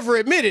you'll never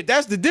admit it.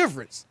 That's the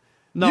difference.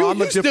 No,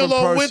 I'm a different still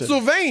on person.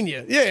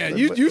 Pennsylvania. Yeah,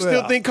 you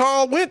still think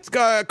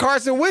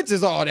Carson Wentz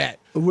is all that.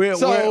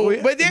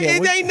 But there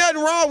ain't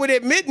nothing wrong with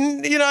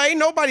admitting. Ain't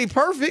nobody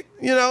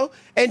perfect.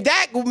 And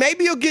Dak,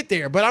 maybe he'll get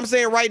there. But I'm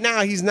saying right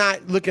now he's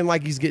not looking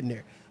like he's getting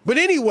there. But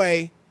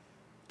anyway,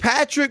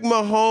 Patrick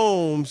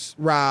Mahomes,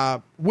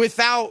 Rob,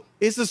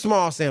 it's a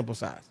small sample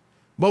size.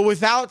 But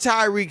without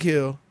Tyreek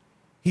Hill,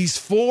 he's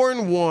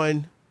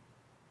 4-1.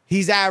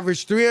 He's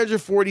averaged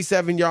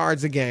 347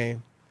 yards a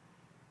game,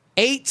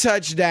 8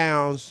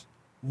 touchdowns,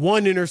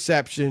 1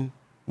 interception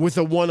with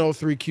a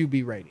 103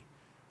 QB rating.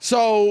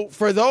 So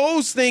for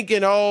those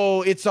thinking,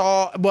 it's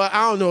all, but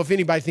I don't know if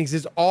anybody thinks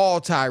it's all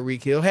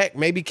Tyreek Hill. Heck,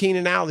 maybe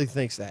Keenan Allen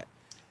thinks that.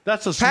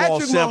 That's a small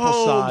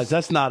sample size.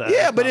 That's not a.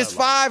 Yeah, but it's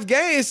 5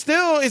 games.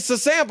 It's a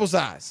sample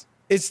size.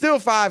 It's still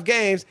 5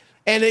 games.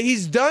 And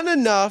he's done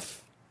enough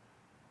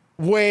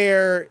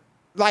where,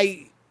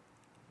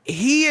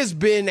 he has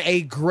been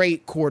a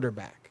great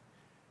quarterback.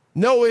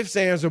 No ifs,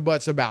 ands, or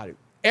buts about it.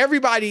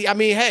 Everybody,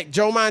 heck,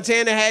 Joe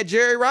Montana had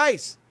Jerry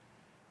Rice.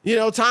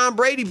 Tom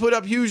Brady put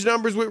up huge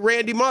numbers with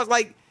Randy Moss.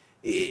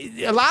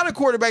 A lot of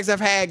quarterbacks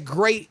have had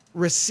great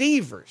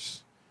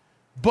receivers.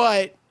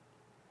 But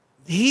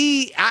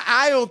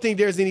I don't think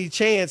there's any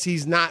chance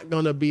he's not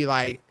going to be,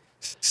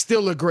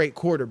 still a great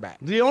quarterback.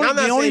 The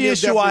only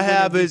issue I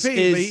have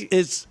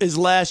is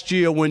last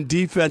year when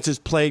defenses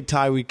played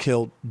Tyreek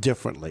Hill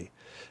differently,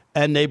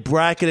 and they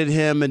bracketed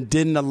him and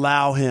didn't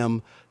allow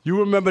him. You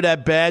remember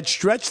that bad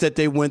stretch that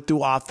they went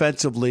through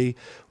offensively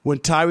when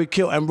Tyreek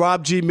Hill and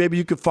Rob G. Maybe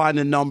you could find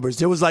the numbers.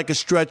 There was a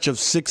stretch of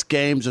 6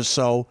 games or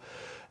so,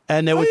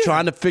 and they were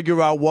trying to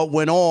figure out what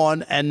went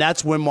on, and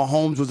that's when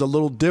Mahomes was a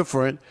little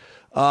different.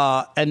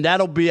 And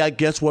that'll be, I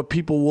guess, what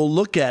people will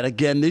look at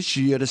again this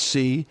year to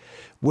see.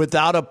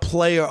 Without a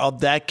player of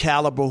that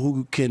caliber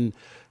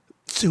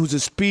who's a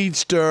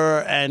speedster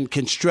and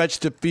can stretch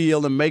the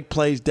field and make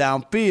plays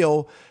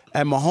downfield,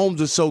 and Mahomes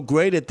is so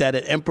great at that,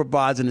 at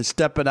improvising and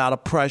stepping out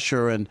of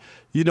pressure and,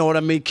 you know what I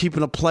mean,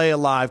 keeping a play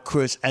alive,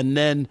 Chris, and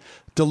then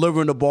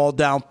delivering the ball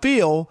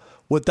downfield.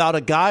 Without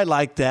a guy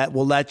like that,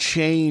 will that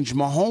change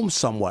Mahomes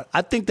somewhat?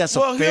 I think that's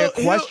a fair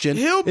question.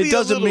 It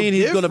doesn't mean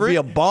he's going to be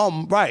a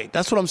bum. Right.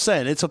 That's what I'm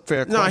saying. It's a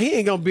fair question. No, he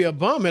ain't going to be a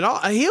bum at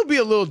all. He'll be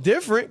a little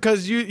different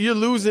because you're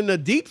losing a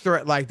deep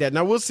threat like that.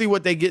 Now, we'll see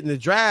what they get in the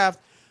draft,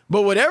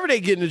 but whatever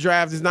they get in the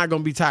draft is not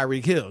going to be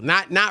Tyreek Hill.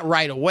 Not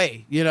right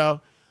away,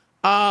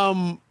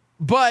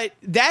 But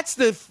that's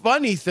the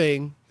funny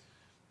thing.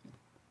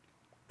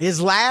 His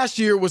last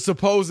year was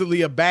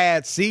supposedly a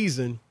bad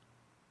season.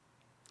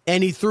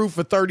 And he threw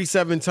for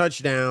 37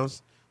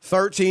 touchdowns,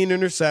 13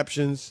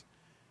 interceptions,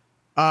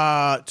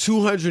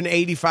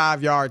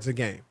 285 yards a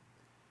game.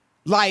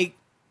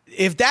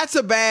 If that's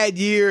a bad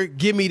year,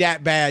 give me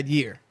that bad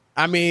year.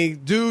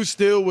 Dude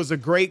still was a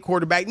great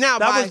quarterback. Now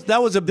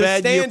that was a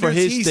bad year for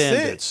his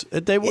standards.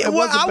 I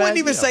wouldn't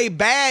even say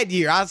bad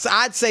year.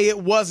 I'd say it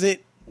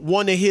wasn't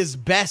one of his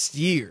best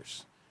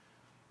years.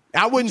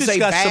 I wouldn't say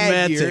got bad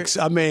semantics.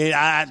 Year. I mean,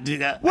 I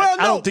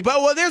don't think.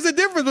 But there's a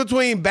difference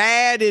between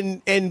bad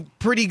and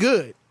pretty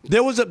good.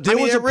 There was a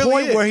really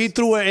point where he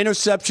threw an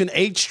interception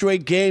 8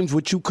 straight games,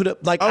 which you could have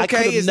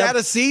Okay, is that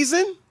a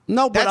season?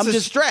 No, but That's I'm a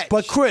just stretch.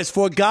 But Chris,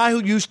 for a guy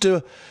who used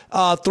to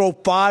throw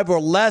 5 or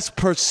less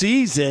per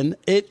season,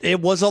 it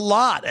was a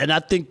lot, and I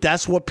think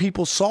that's what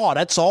people saw.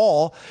 That's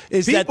all.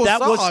 People that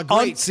saw was a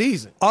great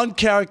season,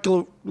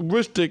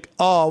 uncharacteristic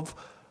of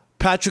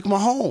Patrick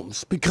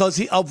Mahomes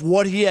because of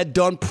what he had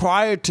done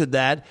prior to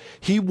that.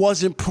 He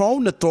wasn't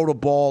prone to throw the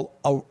ball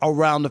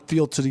around the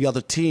field to the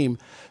other team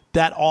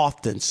that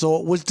often, so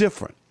it was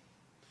different.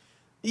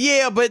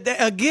 Yeah, but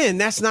again,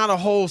 that's not a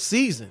whole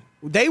season.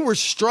 They were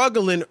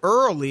struggling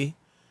early,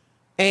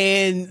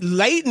 and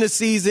late in the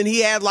season, he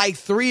had like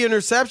 3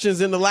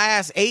 interceptions in the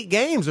last 8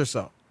 games or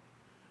so.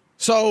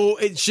 So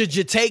should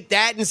you take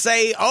that and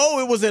say,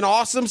 oh, it was an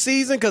awesome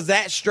season because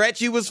that stretch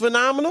he was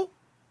phenomenal?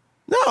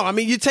 No, I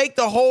mean, you take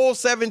the whole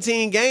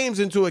 17 games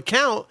into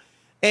account,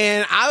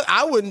 and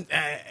I wouldn't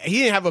he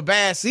didn't have a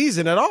bad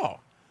season at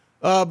all.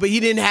 But he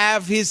didn't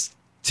have his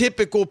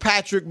typical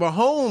Patrick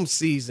Mahomes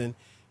season.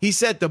 He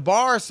set the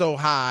bar so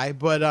high,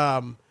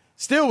 but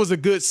still was a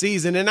good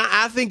season, and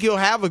I think he'll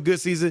have a good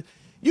season.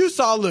 You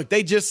saw, look,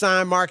 they just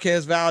signed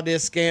Marquez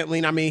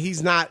Valdez-Scantling. I mean,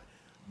 he's not,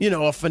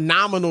 a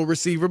phenomenal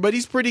receiver, but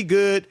he's pretty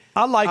good.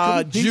 I like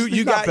him.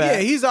 He's not bad.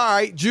 Yeah, he's all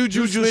right.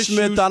 Juju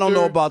Smith, I don't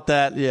know about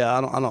that. Yeah,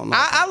 I don't know.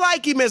 I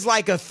like him as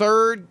like a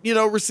third,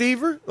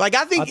 receiver. Like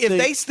I think if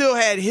they still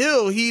had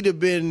Hill, he'd have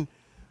been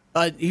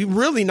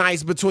really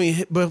nice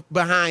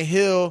behind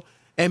Hill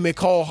and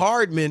McCole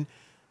Hardman.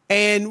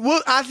 And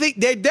I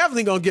think they're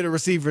definitely going to get a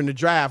receiver in the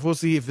draft. We'll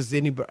see if it's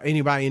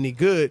anybody any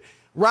good.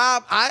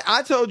 Rob,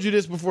 I told you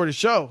this before the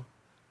show.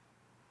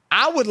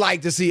 I would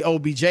like to see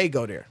OBJ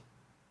go there.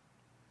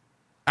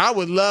 I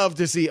would love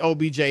to see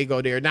OBJ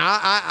go there. Now,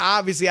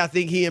 I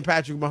think he and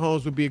Patrick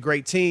Mahomes would be a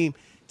great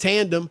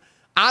tandem.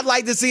 I'd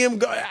like to see him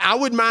go. I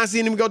wouldn't mind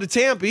seeing him go to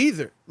Tampa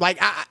either.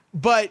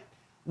 But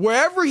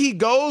wherever he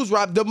goes,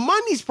 Rob, the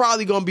money's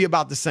probably going to be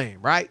about the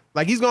same, right?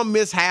 Like he's going to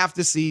miss half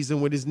the season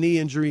with his knee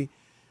injury.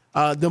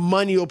 The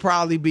money will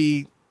probably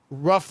be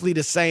roughly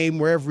the same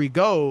wherever he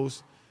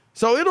goes.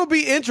 So it'll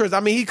be interesting. I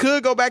mean, he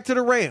could go back to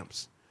the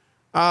Rams.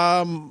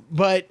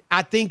 But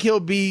I think he'll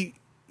be,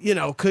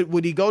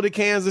 would he go to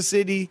Kansas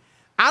City?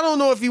 I don't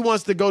know if he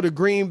wants to go to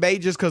Green Bay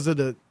just because of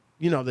the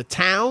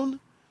town.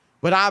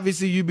 But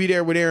obviously you'd be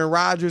there with Aaron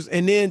Rodgers.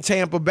 And then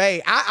Tampa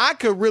Bay. I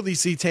could really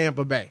see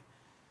Tampa Bay.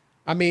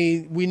 I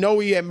mean, we know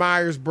he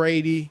admires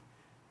Brady.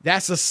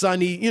 That's a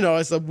sunny,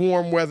 it's a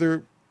warm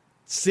weather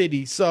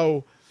city.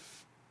 So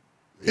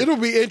it'll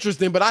be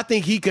interesting, but I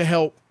think he could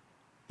help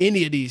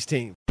any of these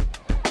teams.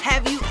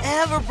 Have you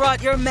ever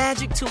brought your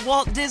magic to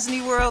Walt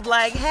Disney World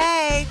like,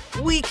 hey,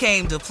 we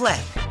came to play?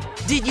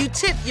 Did you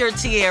tip your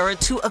tiara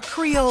to a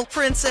Creole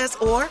princess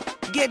or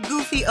get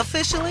goofy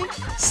officially?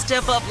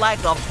 Step up like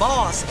a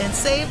boss and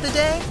save the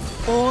day?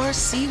 Or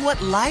see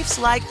what life's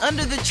like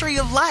under the tree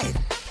of life?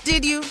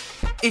 Did you?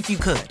 If you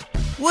could.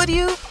 Would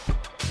you?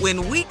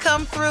 When we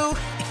come through,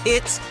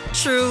 it's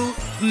true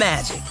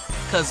magic.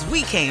 'Cause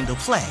we came to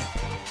play.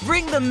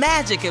 Bring the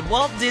magic at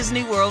Walt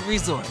Disney World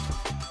Resort.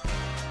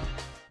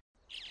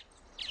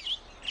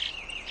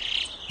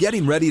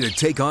 Getting ready to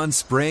take on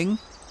spring?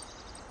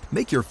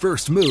 Make your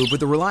first move with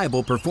the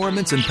reliable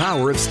performance and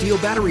power of Steel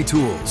battery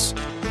tools.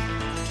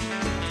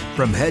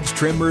 From hedge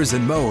trimmers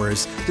and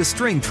mowers to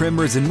string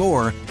trimmers and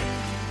more,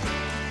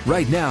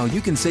 right now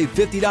you can save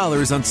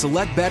 $50 on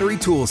select battery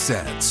tool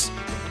sets.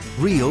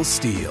 Real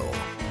Steel.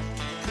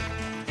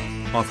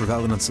 Offer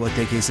valid on select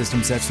AK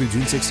system sets through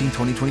June 16,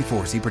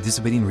 2024. See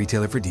participating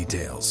retailer for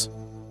details.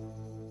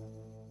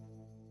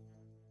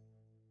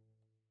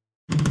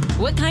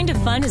 What kind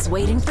of fun is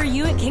waiting for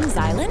you at Kings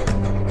Island?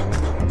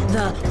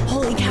 The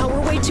holy cow,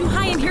 we're way too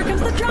high and here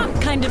comes the drop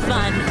kind of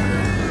fun.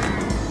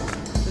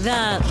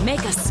 The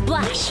make a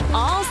splash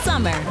all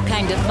summer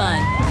kind of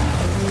fun.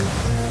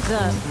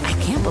 The I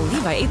can't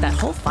believe I ate that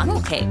whole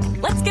funnel cake.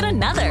 Let's get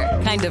another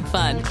kind of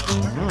fun.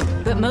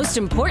 But most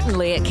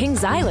importantly at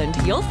Kings Island,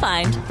 you'll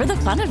find for the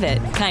fun of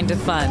it kind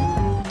of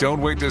fun.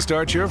 Don't wait to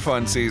start your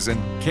fun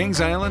season. Kings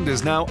Island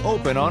is now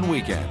open on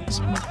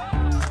weekends.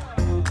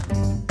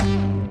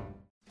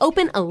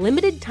 Open a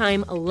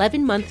limited-time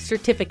 11-month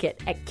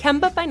certificate at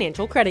Kemba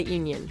Financial Credit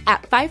Union.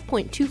 At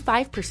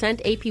 5.25%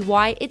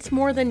 APY, it's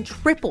more than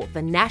triple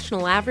the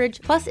national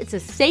average, plus it's a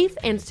safe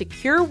and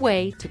secure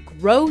way to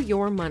grow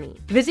your money.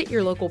 Visit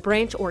your local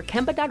branch or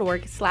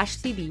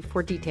kemba.org/cb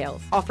for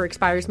details. Offer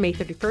expires May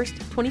 31st,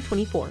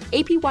 2024.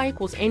 APY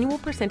equals annual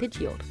percentage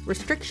yield.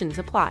 Restrictions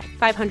apply.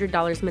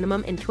 $500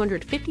 minimum and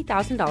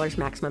 $250,000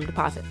 maximum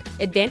deposit.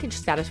 Advantage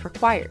status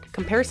required.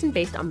 Comparison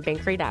based on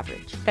bank rate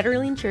average.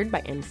 Federally insured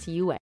by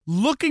NCUA.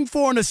 Looking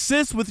for an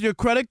assist with your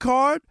credit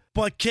card,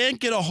 but can't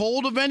get a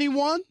hold of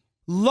anyone?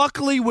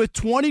 Luckily, with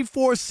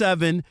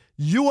 24/7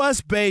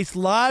 U.S.-based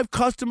live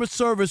customer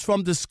service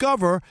from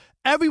Discover,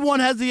 everyone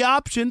has the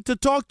option to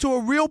talk to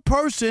a real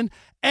person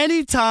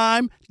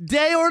anytime,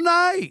 day or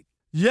night.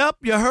 Yep,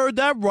 you heard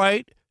that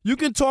right. You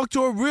can talk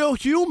to a real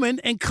human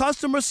in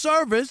customer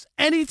service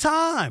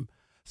anytime.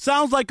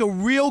 Sounds like a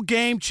real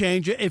game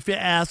changer if you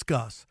ask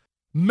us.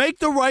 Make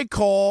the right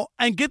call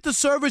and get the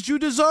service you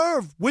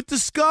deserve with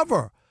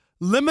Discover.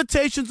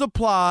 Limitations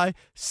apply.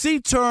 See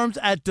terms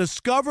at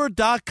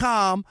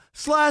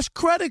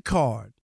discover.com/creditcard.